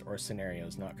cases or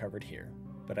scenarios not covered here,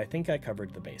 but I think I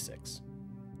covered the basics.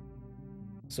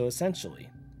 So essentially,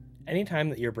 anytime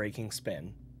that you're breaking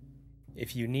spin,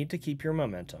 if you need to keep your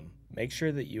momentum, make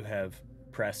sure that you have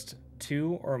pressed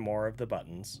 2 or more of the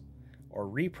buttons, or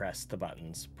repressed the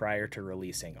buttons prior to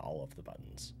releasing all of the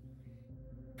buttons.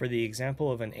 For the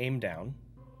example of an aim down,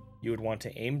 you would want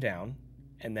to aim down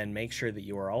and then make sure that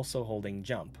you are also holding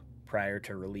jump prior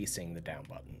to releasing the down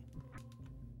button.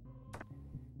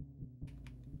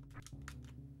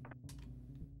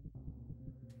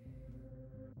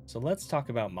 So let's talk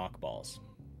about mockballs.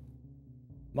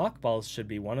 Mockballs should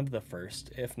be one of the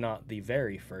first, if not the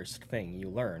very first thing you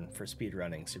learn for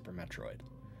speedrunning Super Metroid.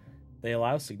 They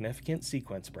allow significant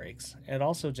sequence breaks and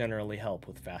also generally help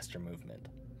with faster movement.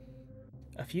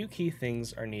 A few key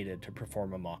things are needed to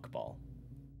perform a mockball.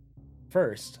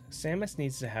 First, Samus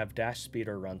needs to have dash speed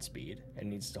or run speed and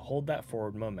needs to hold that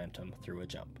forward momentum through a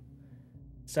jump.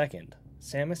 Second,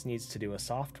 Samus needs to do a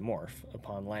soft morph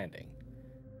upon landing.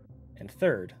 And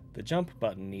third, the jump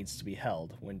button needs to be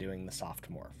held when doing the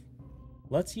soft morph.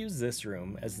 Let's use this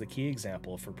room as the key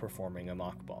example for performing a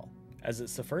mockball, as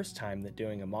it's the first time that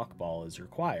doing a mockball is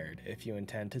required if you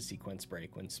intend to sequence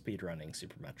break when speedrunning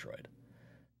Super Metroid.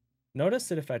 Notice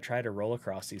that if I try to roll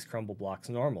across these crumble blocks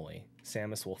normally,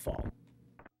 Samus will fall.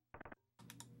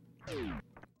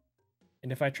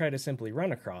 And if I try to simply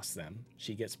run across them,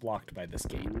 she gets blocked by this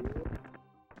gate.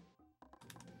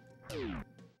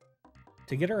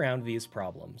 To get around these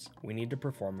problems, we need to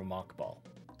perform a mockball.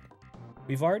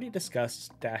 We've already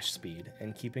discussed dash speed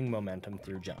and keeping momentum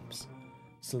through jumps,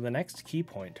 so the next key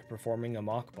point to performing a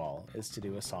mockball is to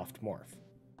do a soft morph.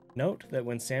 Note that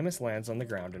when Samus lands on the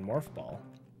ground in Morph Ball,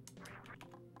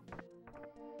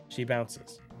 she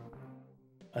bounces.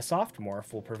 A soft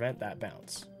morph will prevent that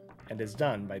bounce, and is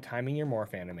done by timing your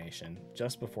morph animation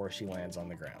just before she lands on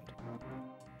the ground.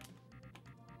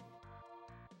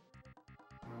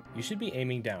 You should be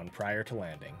aiming down prior to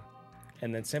landing,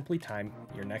 and then simply time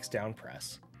your next down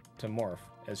press to morph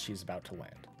as she's about to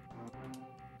land.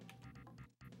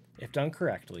 If done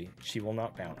correctly, she will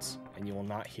not bounce, and you will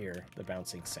not hear the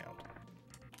bouncing sound.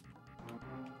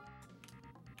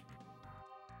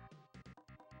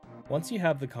 Once you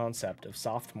have the concept of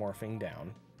soft morphing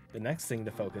down, the next thing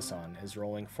to focus on is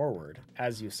rolling forward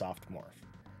as you soft morph.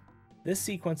 This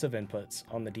sequence of inputs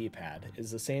on the D-pad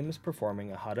is the same as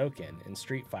performing a Hadouken in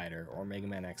Street Fighter or Mega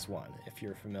Man X1 if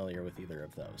you're familiar with either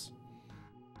of those.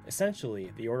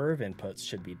 Essentially, the order of inputs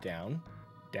should be down,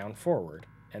 down forward,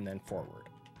 and then forward.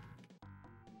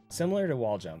 Similar to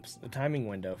wall jumps, the timing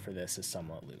window for this is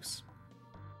somewhat loose.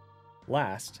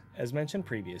 Last, as mentioned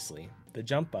previously, the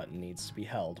jump button needs to be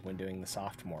held when doing the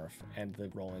soft morph and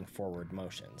the rolling forward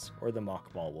motions, or the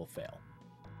mockball will fail.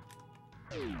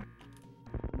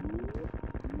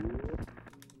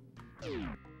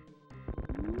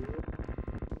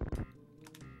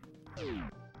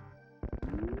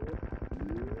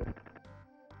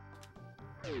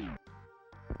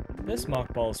 This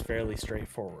mockball is fairly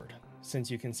straightforward,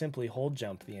 since you can simply hold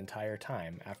jump the entire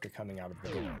time after coming out of the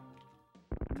door.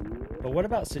 But what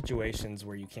about situations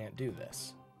where you can't do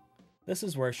this? This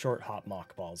is where short hop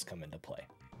mockballs come into play.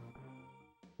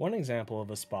 One example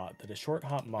of a spot that a short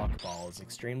hop mockball is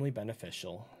extremely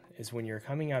beneficial is when you're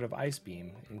coming out of Ice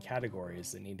Beam in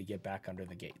categories that need to get back under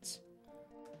the gates.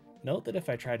 Note that if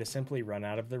I try to simply run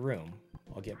out of the room,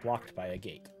 I'll get blocked by a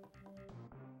gate.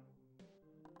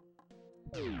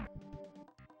 To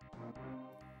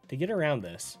get around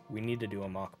this, we need to do a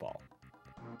mockball.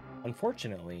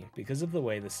 Unfortunately, because of the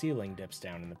way the ceiling dips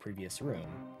down in the previous room,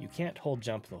 you can't hold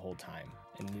jump the whole time,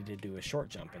 and need to do a short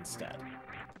jump instead.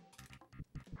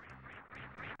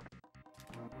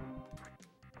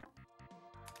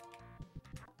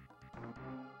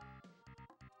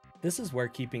 This is where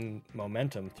keeping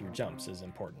momentum through jumps is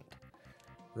important.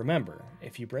 Remember,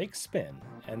 if you break spin,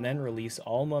 and then release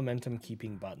all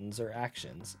momentum-keeping buttons or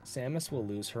actions, Samus will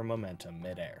lose her momentum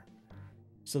mid-air.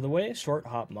 So the way a short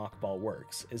hop mockball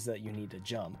works is that you need to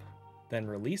jump, then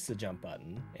release the jump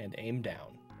button, and aim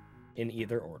down, in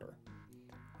either order.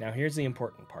 Now here's the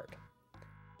important part.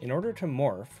 In order to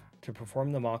morph to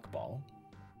perform the mockball,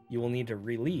 you will need to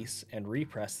release and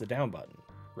repress the down button,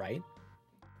 right?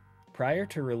 Prior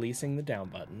to releasing the down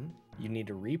button, you need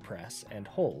to repress and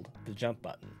hold the jump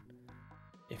button.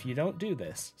 If you don't do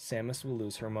this, Samus will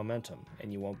lose her momentum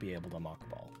and you won't be able to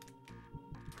mockball.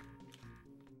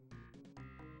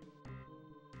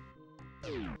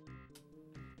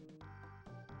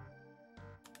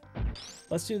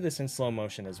 Let's do this in slow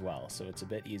motion as well, so it's a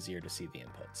bit easier to see the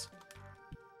inputs.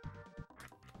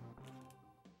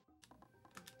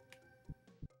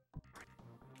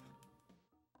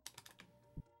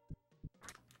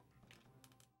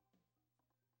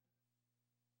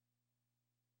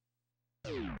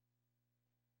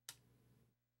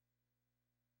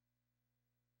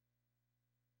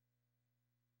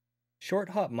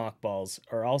 Short hop mockballs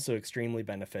are also extremely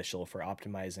beneficial for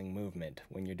optimizing movement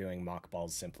when you're doing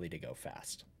mockballs simply to go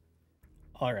fast.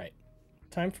 Alright,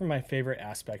 time for my favorite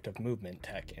aspect of movement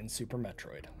tech in Super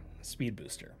Metroid,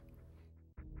 Speedbooster.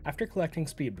 After collecting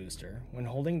Speedbooster, when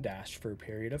holding dash for a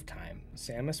period of time,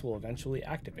 Samus will eventually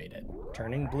activate it,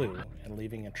 turning blue and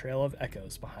leaving a trail of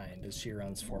echoes behind as she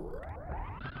runs forward.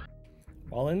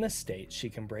 While in this state, she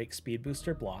can break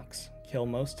Speedbooster blocks, kill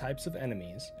most types of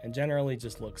enemies, and generally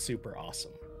just look super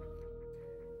awesome.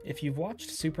 If you've watched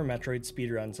Super Metroid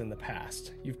speedruns in the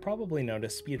past, you've probably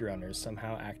noticed speedrunners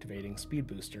somehow activating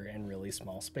Speedbooster in really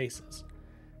small spaces.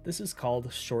 This is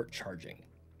called short charging.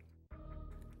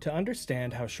 To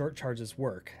understand how short charges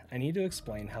work, I need to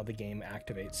explain how the game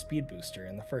activates Speedbooster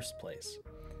in the first place.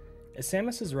 As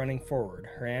Samus is running forward,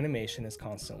 her animation is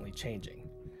constantly changing.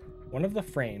 One of the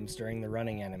frames during the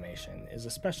running animation is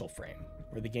a special frame,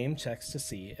 where the game checks to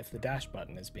see if the dash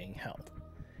button is being held.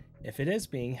 If it is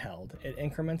being held, it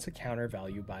increments a counter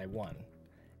value by 1,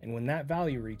 and when that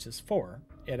value reaches 4,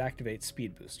 it activates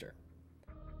Speedbooster.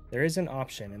 There is an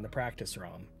option in the Practice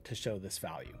Rom to show this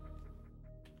value.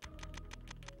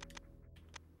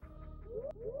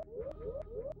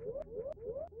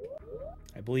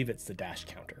 I believe it's the dash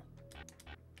counter.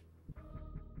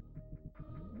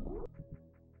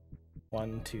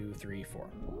 1, 2, 3, 4.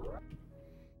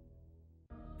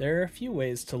 There are a few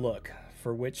ways to look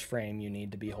for which frame you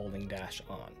need to be holding dash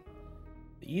on.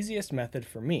 The easiest method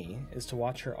for me is to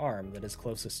watch her arm that is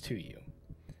closest to you.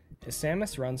 As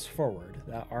Samus runs forward,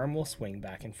 that arm will swing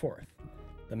back and forth.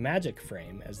 The magic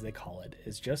frame, as they call it,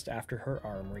 is just after her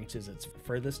arm reaches its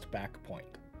furthest back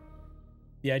point.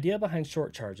 The idea behind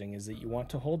short charging is that you want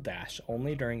to hold dash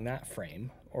only during that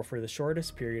frame, or for the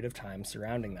shortest period of time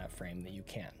surrounding that frame that you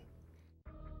can.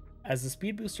 As the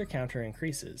speed booster counter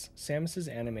increases, Samus's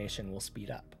animation will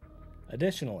speed up.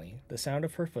 Additionally, the sound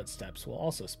of her footsteps will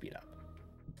also speed up.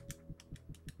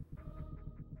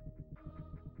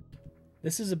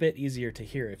 This is a bit easier to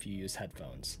hear if you use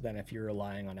headphones than if you're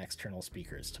relying on external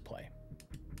speakers to play.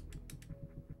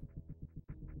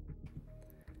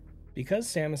 Because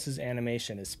Samus's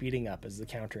animation is speeding up as the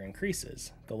counter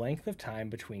increases, the length of time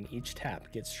between each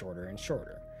tap gets shorter and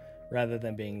shorter, rather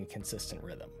than being a consistent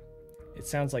rhythm. It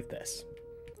sounds like this.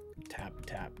 Tap,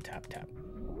 tap, tap, tap.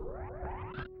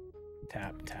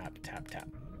 Tap, tap, tap, tap.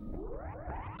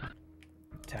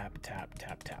 Tap, tap,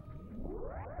 tap, tap.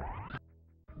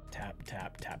 Tap,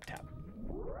 tap, tap, tap.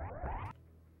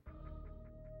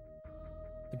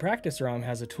 The Practice Rom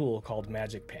has a tool called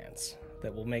Magic Pants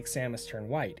that will make Samus turn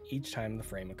white each time the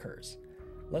frame occurs.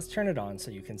 Let's turn it on so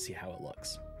you can see how it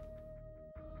looks.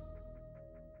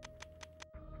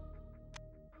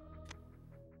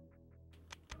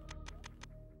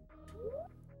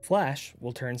 Flash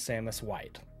will turn Samus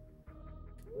white.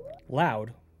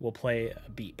 Loud will play a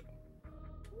beep.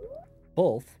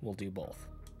 Both will do both.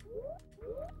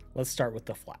 Let's start with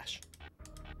the flash.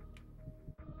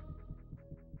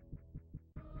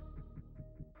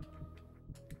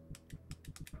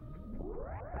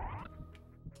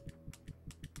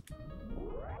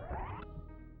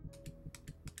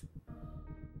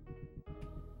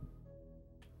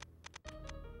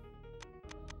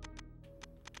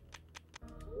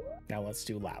 Now let's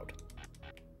do loud.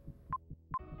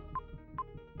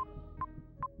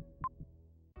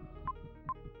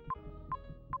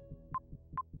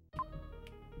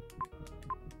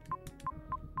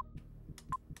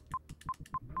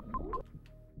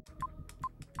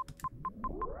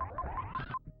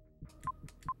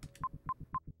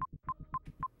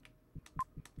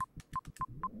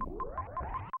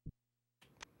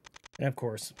 And of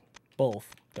course, both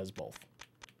does both.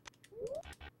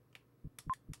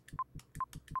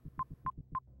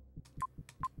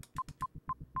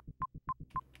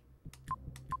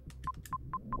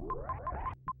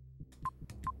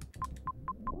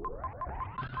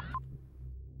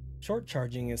 Short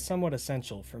charging is somewhat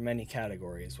essential for many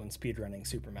categories when speedrunning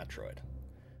Super Metroid,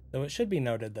 though it should be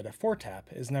noted that a 4-tap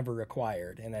is never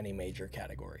required in any major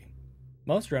category.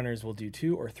 Most runners will do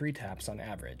 2 or 3 taps on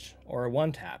average, or a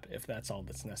 1-tap if that's all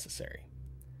that's necessary.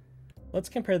 Let's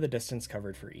compare the distance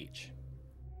covered for each.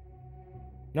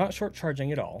 Not short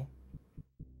charging at all.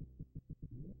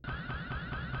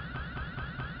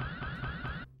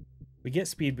 We get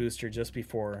Speedbooster just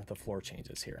before the floor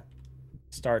changes here,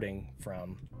 starting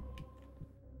from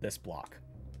this block.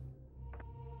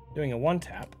 Doing a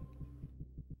 1-tap,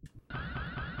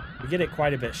 we get it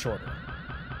quite a bit shorter.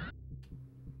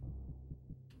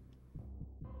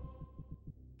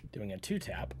 Doing a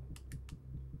 2-tap,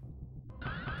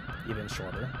 even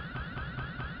shorter.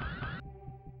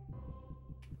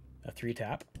 A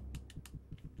 3-tap.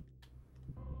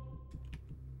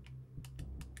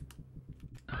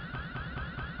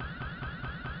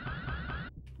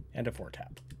 And a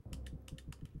 4-tap.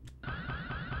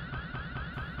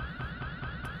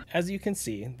 As you can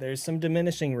see, there's some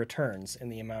diminishing returns in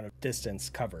the amount of distance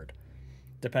covered,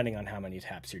 depending on how many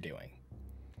taps you're doing.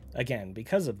 Again,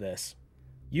 because of this,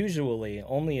 usually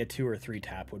only a 2 or 3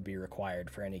 tap would be required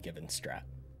for any given strat.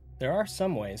 There are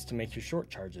some ways to make your short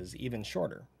charges even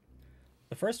shorter.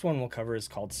 The first one we'll cover is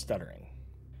called Stuttering.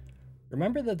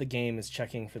 Remember that the game is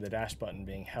checking for the dash button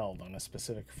being held on a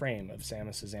specific frame of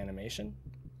Samus's animation?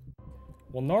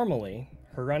 Well, normally,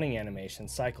 her running animation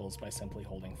cycles by simply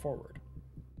holding forward.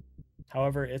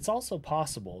 However, it's also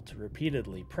possible to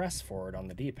repeatedly press forward on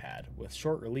the D-pad with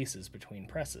short releases between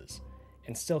presses,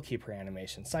 and still keep her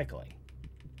animation cycling.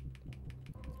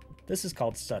 This is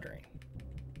called stuttering.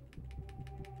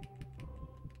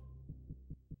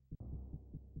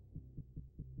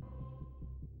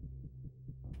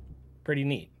 Pretty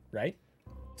neat, right?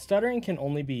 Stuttering can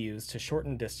only be used to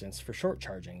shorten distance for short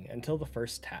charging until the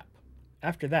first tap.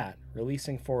 After that,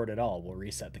 releasing forward at all will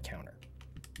reset the counter.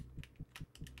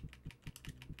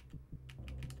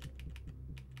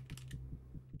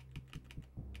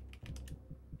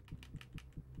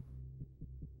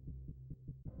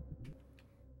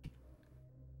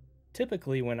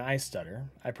 Typically, when I stutter,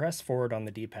 I press forward on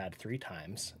the D-pad 3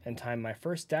 times and time my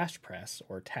first dash press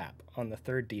or tap on the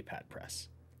third D-pad press,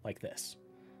 like this.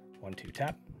 1, 2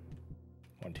 tap,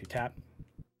 1, 2 tap,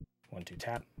 1, 2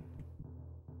 tap,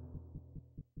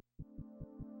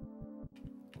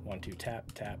 1, 2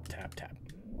 tap, tap, tap, tap.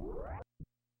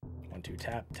 1, 2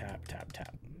 tap, tap, tap,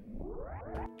 tap.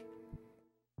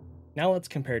 Now let's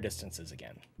compare distances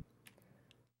again.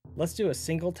 Let's do a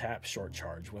single tap short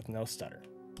charge with no stutter.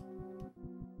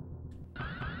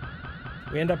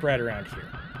 We end up right around here.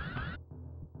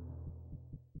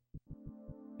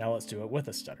 Now let's do it with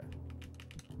a stutter.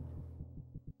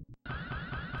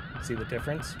 See the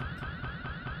difference?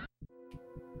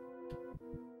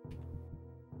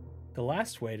 The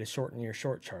last way to shorten your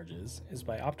short charges is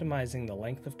by optimizing the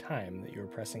length of time that you are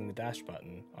pressing the dash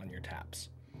button on your taps.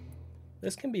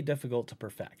 This can be difficult to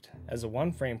perfect, as a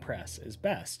 1-frame press is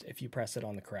best if you press it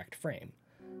on the correct frame,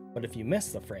 but if you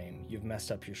miss the frame, you've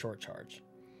messed up your short charge.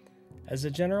 As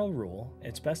a general rule,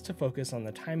 it's best to focus on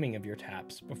the timing of your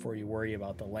taps before you worry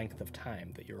about the length of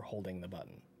time that you're holding the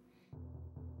button.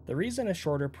 The reason a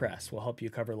shorter press will help you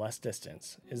cover less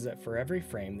distance is that for every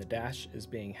frame the dash is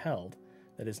being held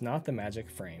that is not the magic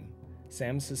frame,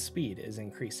 Samus's speed is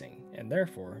increasing, and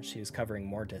therefore she is covering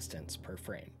more distance per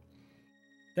frame.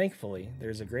 Thankfully,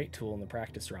 there's a great tool in the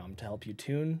Practice Rom to help you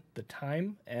tune the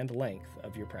time and length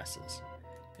of your presses.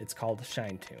 It's called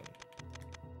ShinyZeni.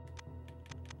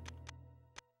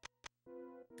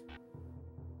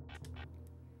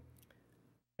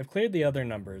 I've cleared the other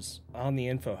numbers on the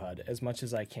info HUD as much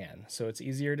as I can, so it's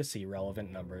easier to see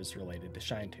relevant numbers related to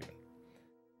ShinyZeni.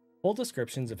 Full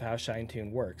descriptions of how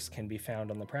ShinyZeni works can be found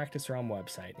on the Practice Rom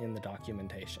website in the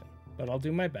documentation, but I'll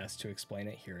do my best to explain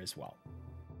it here as well.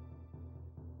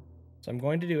 So I'm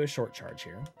going to do a short charge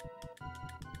here.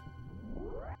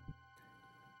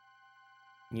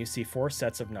 And you see 4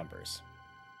 sets of numbers: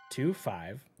 2,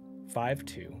 5, 5,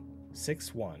 2,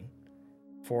 6, 1,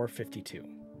 4, 52.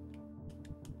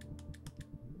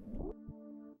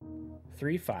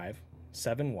 3, 5,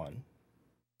 7, 1,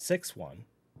 6, 1,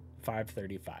 5,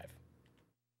 35.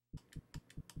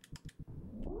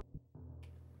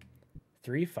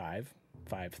 3, 5,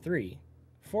 5, 3,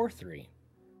 4, 3,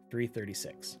 3,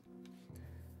 36.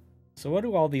 So what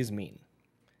do all these mean?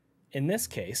 In this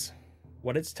case,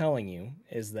 what it's telling you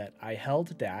is that I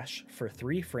held dash for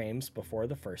 3 frames before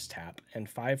the first tap and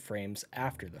 5 frames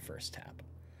after the first tap,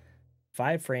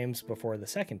 5 frames before the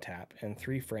second tap and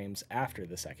 3 frames after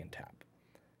the second tap,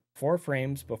 4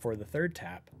 frames before the third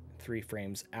tap, 3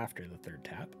 frames after the third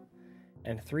tap,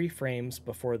 and 3 frames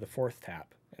before the fourth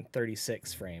tap and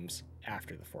 36 frames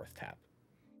after the fourth tap.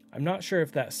 I'm not sure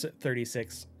if that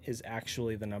 36 is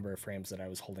actually the number of frames that I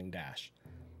was holding dash,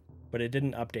 but it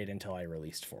didn't update until I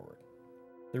released forward.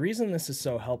 The reason this is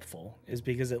so helpful is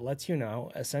because it lets you know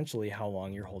essentially how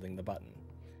long you're holding the button.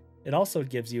 It also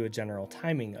gives you a general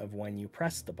timing of when you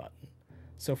press the button.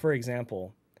 So for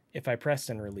example, if I pressed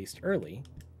and released early,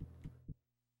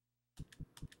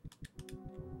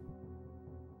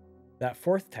 that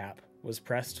fourth tap was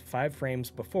pressed 5 frames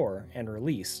before and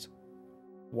released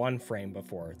 1 frame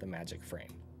before the magic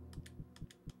frame.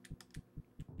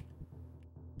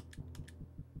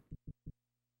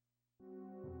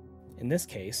 In this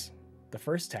case, the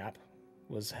first tap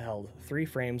was held 3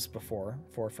 frames before,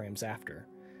 4 frames after.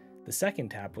 The second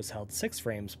tap was held 6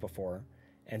 frames before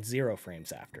and 0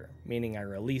 frames after, meaning I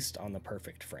released on the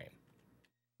perfect frame.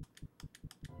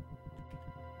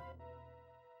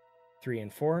 3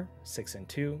 and 4, 6 and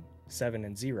 2, 7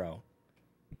 and 0,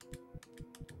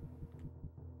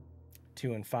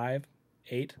 2 and 5,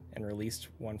 8, and released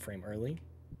 1 frame early.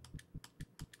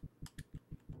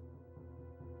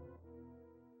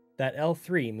 That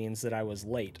L3 means that I was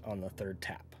late on the third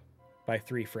tap, by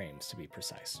 3 frames to be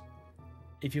precise.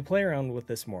 If you play around with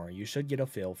this more, you should get a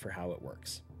feel for how it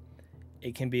works.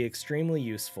 It can be extremely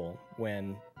useful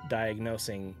when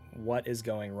diagnosing what is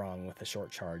going wrong with a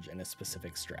short charge in a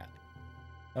specific strat.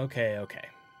 Okay.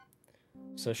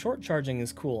 So short charging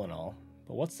is cool and all,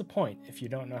 but what's the point if you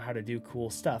don't know how to do cool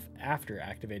stuff after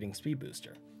activating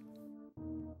Speedbooster?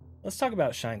 Let's talk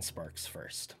about Shine Sparks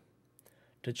first.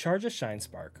 To charge a Shine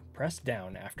Spark, press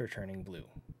down after turning blue.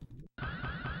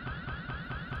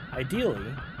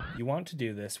 Ideally, you want to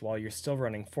do this while you're still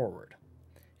running forward.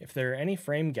 If there are any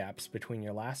frame gaps between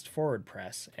your last forward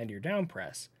press and your down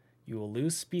press, you will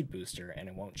lose Speed Booster and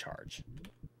it won't charge.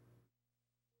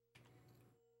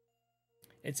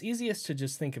 It's easiest to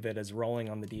just think of it as rolling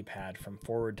on the D-pad from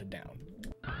forward to down,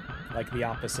 like the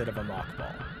opposite of a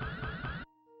mockball.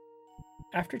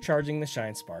 After charging the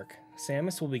Shine Spark,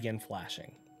 Samus will begin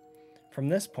flashing. From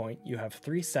this point, you have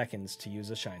 3 seconds to use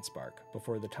a Shine Spark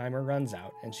before the timer runs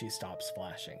out and she stops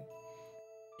flashing.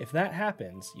 If that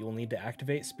happens, you will need to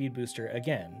activate Speedbooster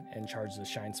again and charge the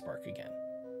Shine Spark again.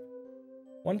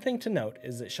 One thing to note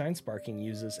is that Shine Sparking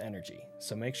uses energy,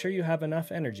 so make sure you have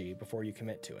enough energy before you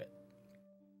commit to it.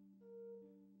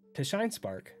 To Shine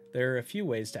Spark, there are a few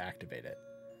ways to activate it.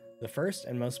 The first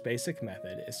and most basic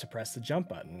method is to press the jump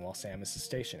button while Samus is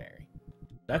stationary.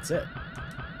 That's it.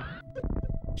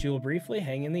 She will briefly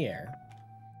hang in the air.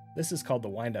 This is called the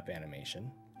wind-up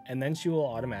animation, and then she will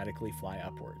automatically fly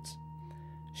upwards.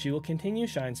 She will continue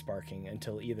Shine Sparking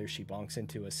until either she bonks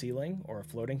into a ceiling or a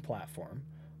floating platform,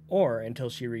 or until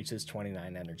she reaches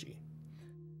 29 energy.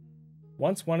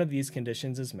 Once one of these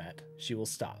conditions is met, she will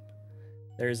stop.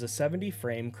 There is a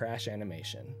 70-frame crash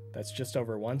animation that's just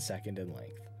over 1 second in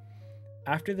length.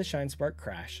 After the Shine Spark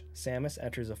crash, Samus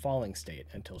enters a falling state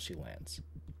until she lands.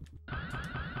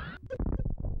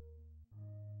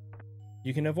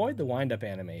 You can avoid the wind-up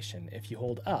animation if you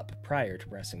hold up prior to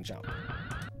pressing jump.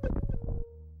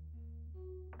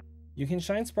 You can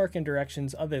Shine Spark in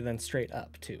directions other than straight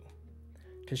up, too.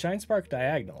 To Shine Spark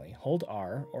diagonally, hold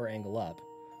R or angle up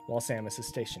while Samus is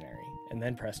stationary, and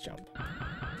then press jump.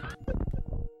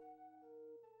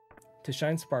 To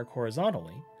Shine Spark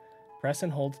horizontally, press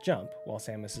and hold jump while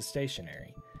Samus is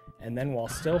stationary, and then while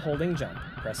still holding jump,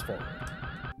 press forward.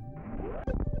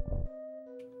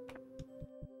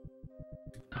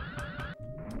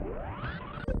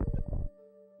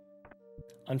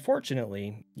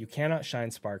 Unfortunately, you cannot Shine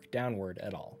Spark downward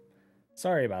at all.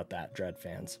 Sorry about that, Dread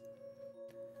fans.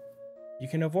 You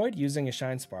can avoid using a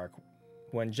Shine Spark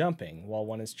when jumping while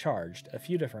one is charged a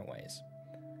few different ways.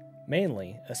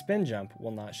 Mainly, a spin jump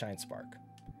will not Shine Spark.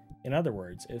 In other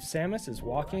words, if Samus is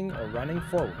walking or running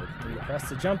forward and you press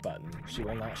the jump button, she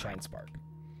will not Shine Spark.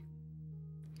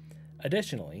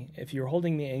 Additionally, if you're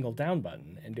holding the angle down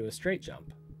button and do a straight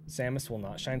jump, Samus will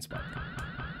not Shine Spark.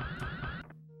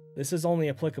 This is only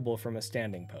applicable from a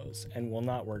standing pose and will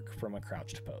not work from a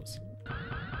crouched pose.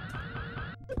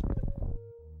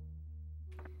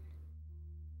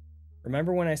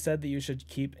 Remember when I said that you should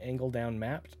keep angle down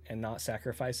mapped and not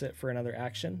sacrifice it for another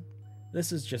action?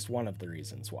 This is just one of the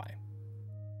reasons why.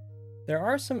 There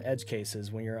are some edge cases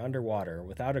when you're underwater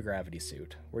without a gravity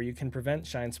suit where you can prevent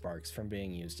Shine Sparks from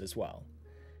being used as well.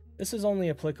 This is only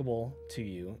applicable to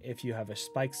you if you have a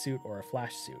spike suit or a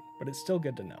flash suit, but it's still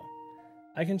good to know.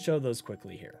 I can show those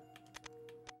quickly here.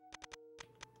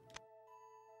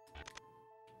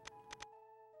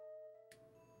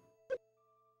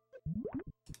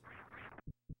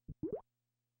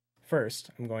 First,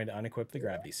 I'm going to unequip the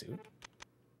gravity suit.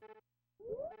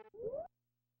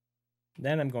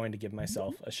 Then I'm going to give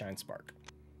myself a Shine Spark.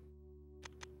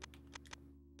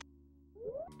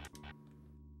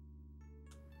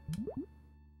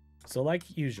 So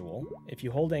like usual, if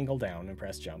you hold angle down and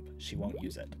press jump, she won't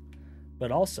use it.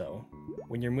 But also,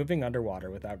 when you're moving underwater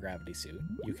without gravity suit,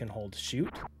 you can hold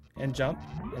shoot and jump,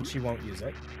 and she won't use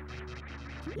it.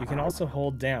 You can also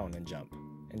hold down and jump,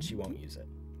 and she won't use it.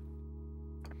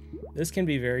 This can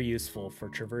be very useful for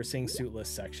traversing suitless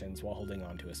sections while holding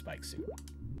onto a spike suit.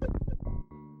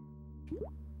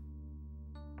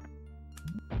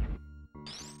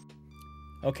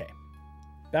 Okay,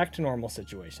 back to normal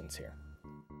situations here.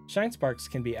 Shine Sparks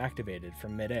can be activated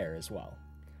from mid-air as well,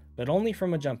 but only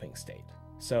from a jumping state,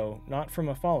 so not from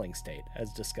a falling state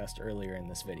as discussed earlier in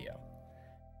this video.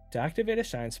 To activate a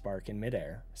Shine Spark in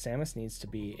mid-air, Samus needs to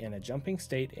be in a jumping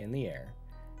state in the air,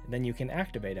 and then you can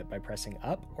activate it by pressing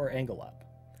up or angle up.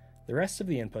 The rest of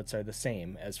the inputs are the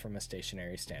same as from a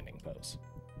stationary standing pose.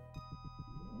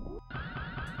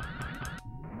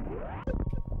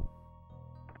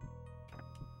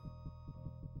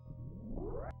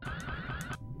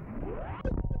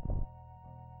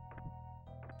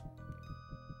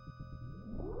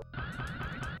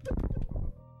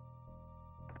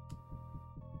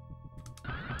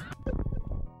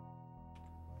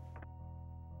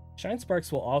 Shine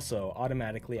Sparks will also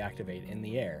automatically activate in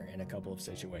the air in a couple of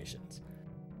situations.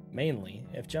 Mainly,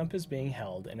 if jump is being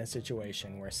held in a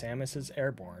situation where Samus is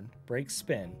airborne, breaks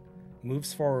spin,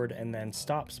 moves forward and then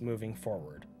stops moving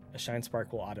forward, a Shine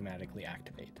Spark will automatically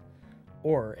activate.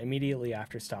 Or immediately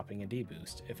after stopping a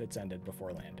deboost if it's ended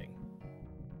before landing.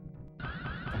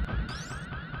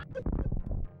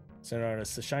 So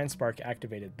notice the Shine Spark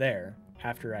activated there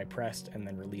after I pressed and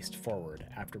then released forward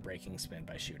after breaking spin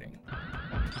by shooting.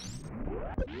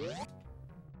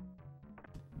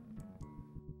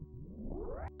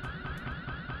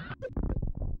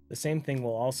 The same thing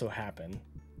will also happen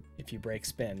if you break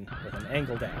spin with an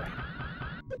angle down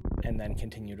and then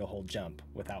continue to hold jump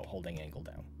without holding angle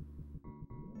down.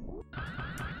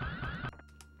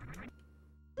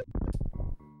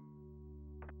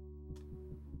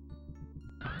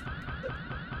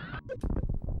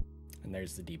 And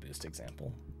there's the deboost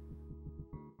example.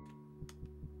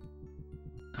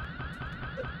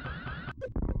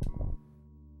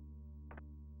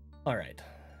 Alright,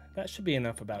 that should be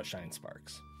enough about Shine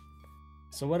Sparks.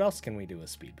 So what else can we do with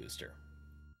Speedbooster?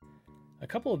 A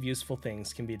couple of useful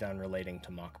things can be done relating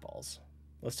to mockballs.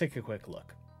 Let's take a quick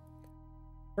look.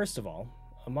 First of all,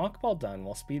 a mockball done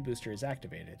while Speedbooster is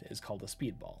activated is called a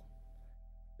speedball.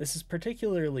 This is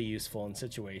particularly useful in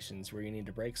situations where you need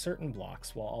to break certain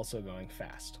blocks while also going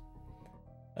fast.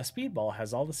 A speedball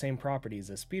has all the same properties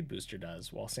as Speedbooster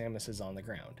does while Samus is on the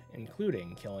ground,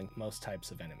 including killing most types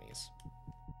of enemies.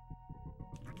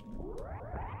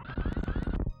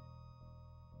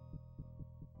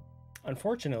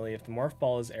 Unfortunately, if the morph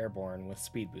ball is airborne with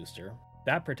Speedbooster,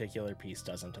 that particular piece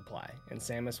doesn't apply, and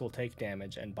Samus will take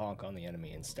damage and bonk on the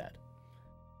enemy instead.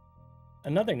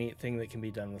 Another neat thing that can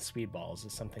be done with speedballs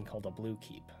is something called a blue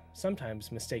keep,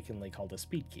 sometimes mistakenly called a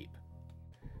speed keep.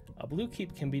 A blue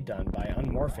keep can be done by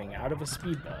unmorphing out of a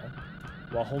speedball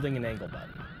while holding an angle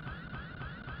button.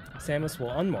 Samus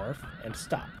will unmorph and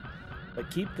stop,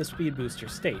 but keep the Speedbooster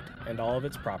state and all of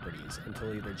its properties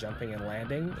until either jumping and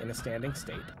landing in a standing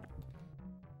state,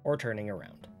 or turning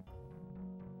around.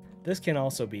 This can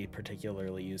also be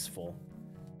particularly useful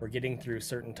for getting through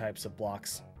certain types of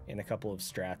blocks in a couple of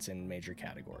strats in major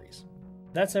categories.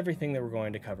 That's everything that we're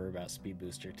going to cover about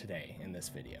Speedbooster today in this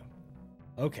video.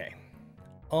 Okay,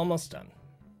 almost done.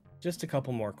 Just a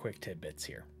couple more quick tidbits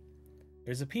here.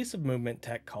 There's a piece of movement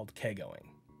tech called kegoing.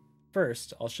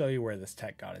 First, I'll show you where this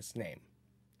tech got its name.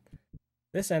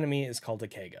 This enemy is called a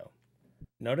kego.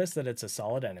 Notice that it's a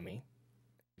solid enemy.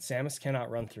 Samus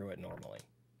cannot run through it normally.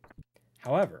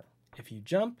 However, if you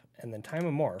jump and then time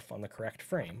a morph on the correct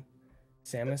frame,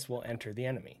 Samus will enter the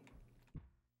enemy.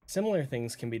 Similar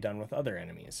things can be done with other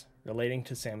enemies, relating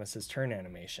to Samus's turn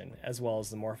animation as well as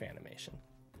the morph animation.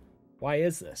 Why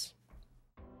is this?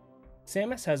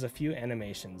 Samus has a few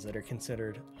animations that are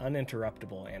considered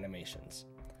uninterruptible animations.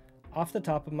 Off the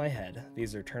top of my head,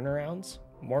 these are turnarounds,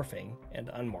 morphing, and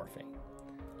unmorphing.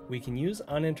 We can use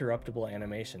uninterruptible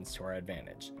animations to our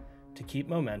advantage, to keep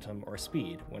momentum or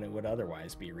speed when it would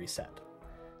otherwise be reset.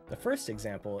 The first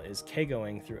example is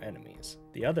kegoing through enemies.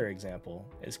 The other example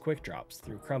is quick drops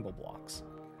through crumble blocks.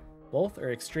 Both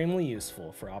are extremely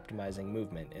useful for optimizing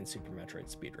movement in Super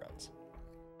Metroid speedruns.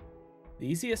 The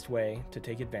easiest way to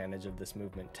take advantage of this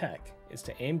movement tech is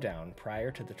to aim down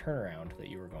prior to the turnaround that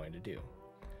you are going to do.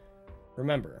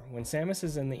 Remember, when Samus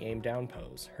is in the aim down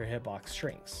pose, her hitbox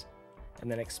shrinks, and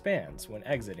then expands when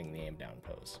exiting the aim down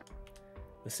pose.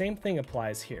 The same thing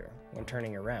applies here when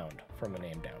turning around from an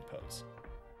aim down pose.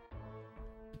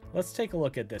 Let's take a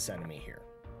look at this enemy here.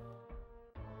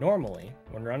 Normally,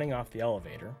 when running off the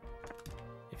elevator,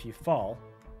 if you fall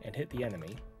and hit the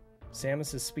enemy,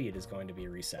 Samus's speed is going to be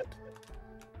reset.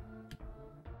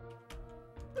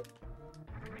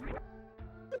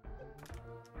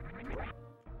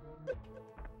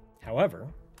 However,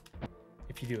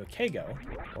 if you do a kego,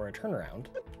 or a turnaround,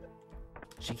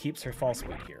 she keeps her fall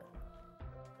speed here.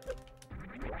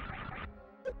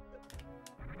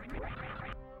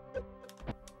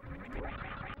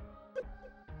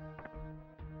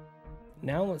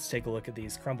 Now let's take a look at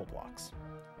these crumble blocks.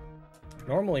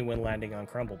 Normally when landing on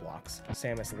crumble blocks,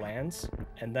 Samus lands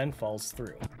and then falls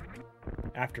through,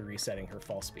 after resetting her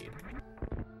fall speed.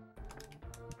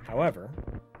 However,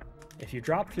 if you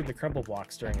drop through the crumble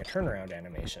blocks during a turnaround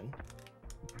animation,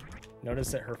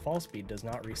 notice that her fall speed does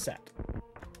not reset.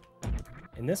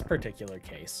 In this particular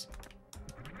case,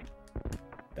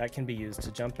 that can be used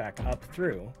to jump back up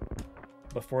through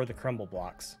before the crumble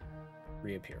blocks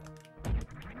reappear.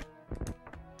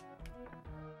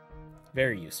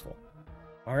 Very useful.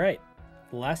 Alright,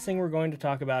 the last thing we're going to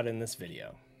talk about in this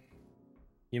video.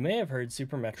 You may have heard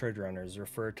Super Metroid runners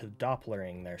refer to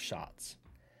Dopplering their shots.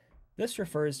 This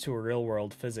refers to a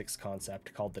real-world physics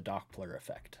concept called the Doppler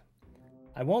effect.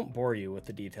 I won't bore you with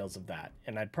the details of that,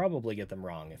 and I'd probably get them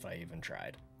wrong if I even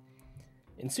tried.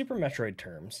 In Super Metroid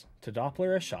terms, to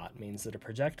Doppler a shot means that a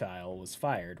projectile was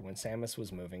fired when Samus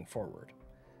was moving forward.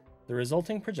 The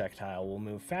resulting projectile will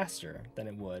move faster than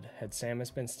it would had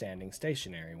Samus been standing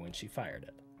stationary when she fired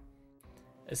it.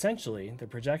 Essentially, the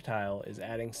projectile is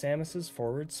adding Samus's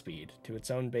forward speed to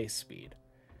its own base speed.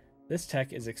 This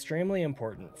tech is extremely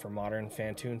important for modern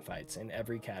Fantoon fights in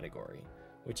every category,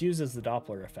 which uses the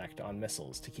Doppler effect on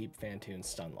missiles to keep Fantoons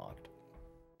stun-locked.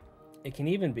 It can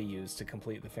even be used to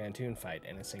complete the Fantoon fight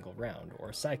in a single round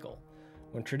or cycle,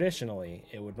 when traditionally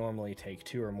it would normally take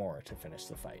 2 or more to finish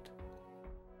the fight.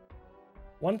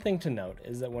 One thing to note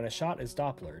is that when a shot is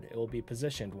Dopplered, it will be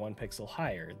positioned 1 pixel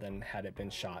higher than had it been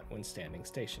shot when standing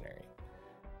stationary.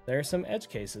 There are some edge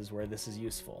cases where this is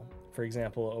useful, for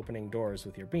example opening doors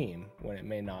with your beam when it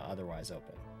may not otherwise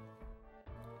open.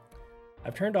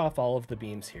 I've turned off all of the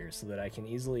beams here so that I can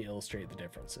easily illustrate the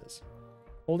differences.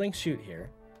 Holding shoot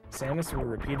here, Samus will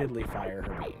repeatedly fire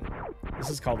her beam. This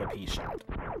is called a P-shot.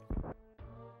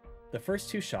 The first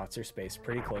two shots are spaced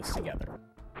pretty close together.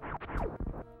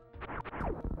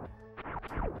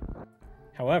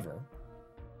 However,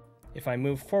 if I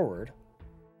move forward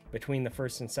between the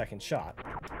first and second shot,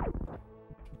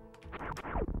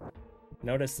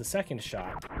 notice the second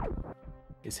shot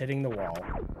is hitting the wall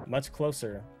much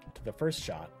closer to the first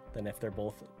shot than if they're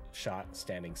both shot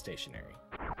standing stationary.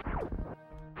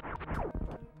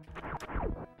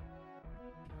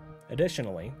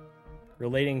 Additionally,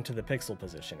 relating to the pixel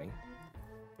positioning,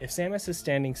 if Samus is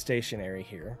standing stationary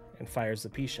here and fires the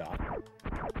P-shot,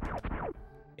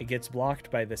 it gets blocked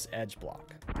by this edge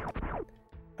block.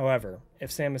 However,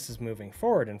 if Samus is moving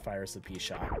forward and fires the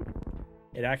P-shot,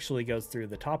 it actually goes through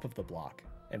the top of the block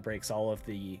and breaks all of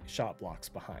the shot blocks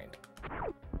behind.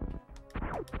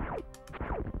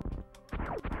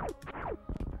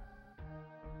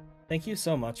 Thank you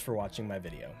so much for watching my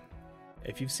video.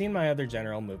 If you've seen my other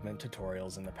general movement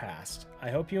tutorials in the past,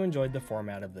 I hope you enjoyed the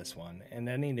format of this one and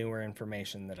any newer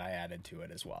information that I added to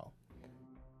it as well.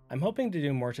 I'm hoping to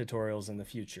do more tutorials in the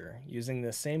future using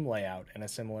this same layout and a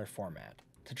similar format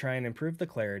to try and improve the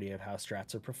clarity of how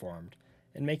strats are performed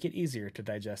and make it easier to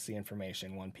digest the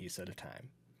information one piece at a time.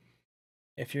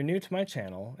 If you're new to my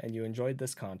channel and you enjoyed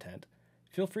this content,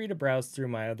 feel free to browse through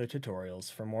my other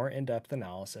tutorials for more in-depth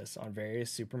analysis on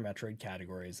various Super Metroid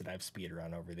categories that I've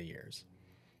speedrun over the years.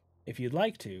 If you'd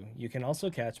like to, you can also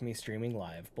catch me streaming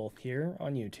live both here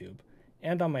on YouTube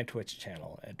and on my Twitch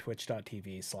channel at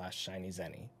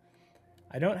twitch.tv/ShinyZeni.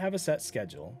 I don't have a set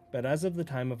schedule, but as of the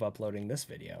time of uploading this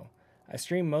video, I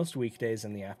stream most weekdays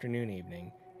in the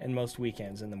afternoon-evening and most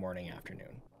weekends in the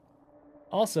morning-afternoon.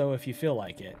 Also, if you feel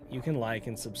like it, you can like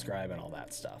and subscribe and all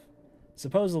that stuff.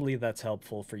 Supposedly that's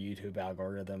helpful for YouTube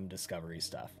algorithm discovery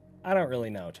stuff. I don't really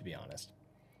know, to be honest.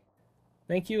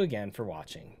 Thank you again for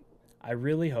watching. I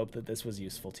really hope that this was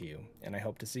useful to you, and I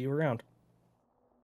hope to see you around.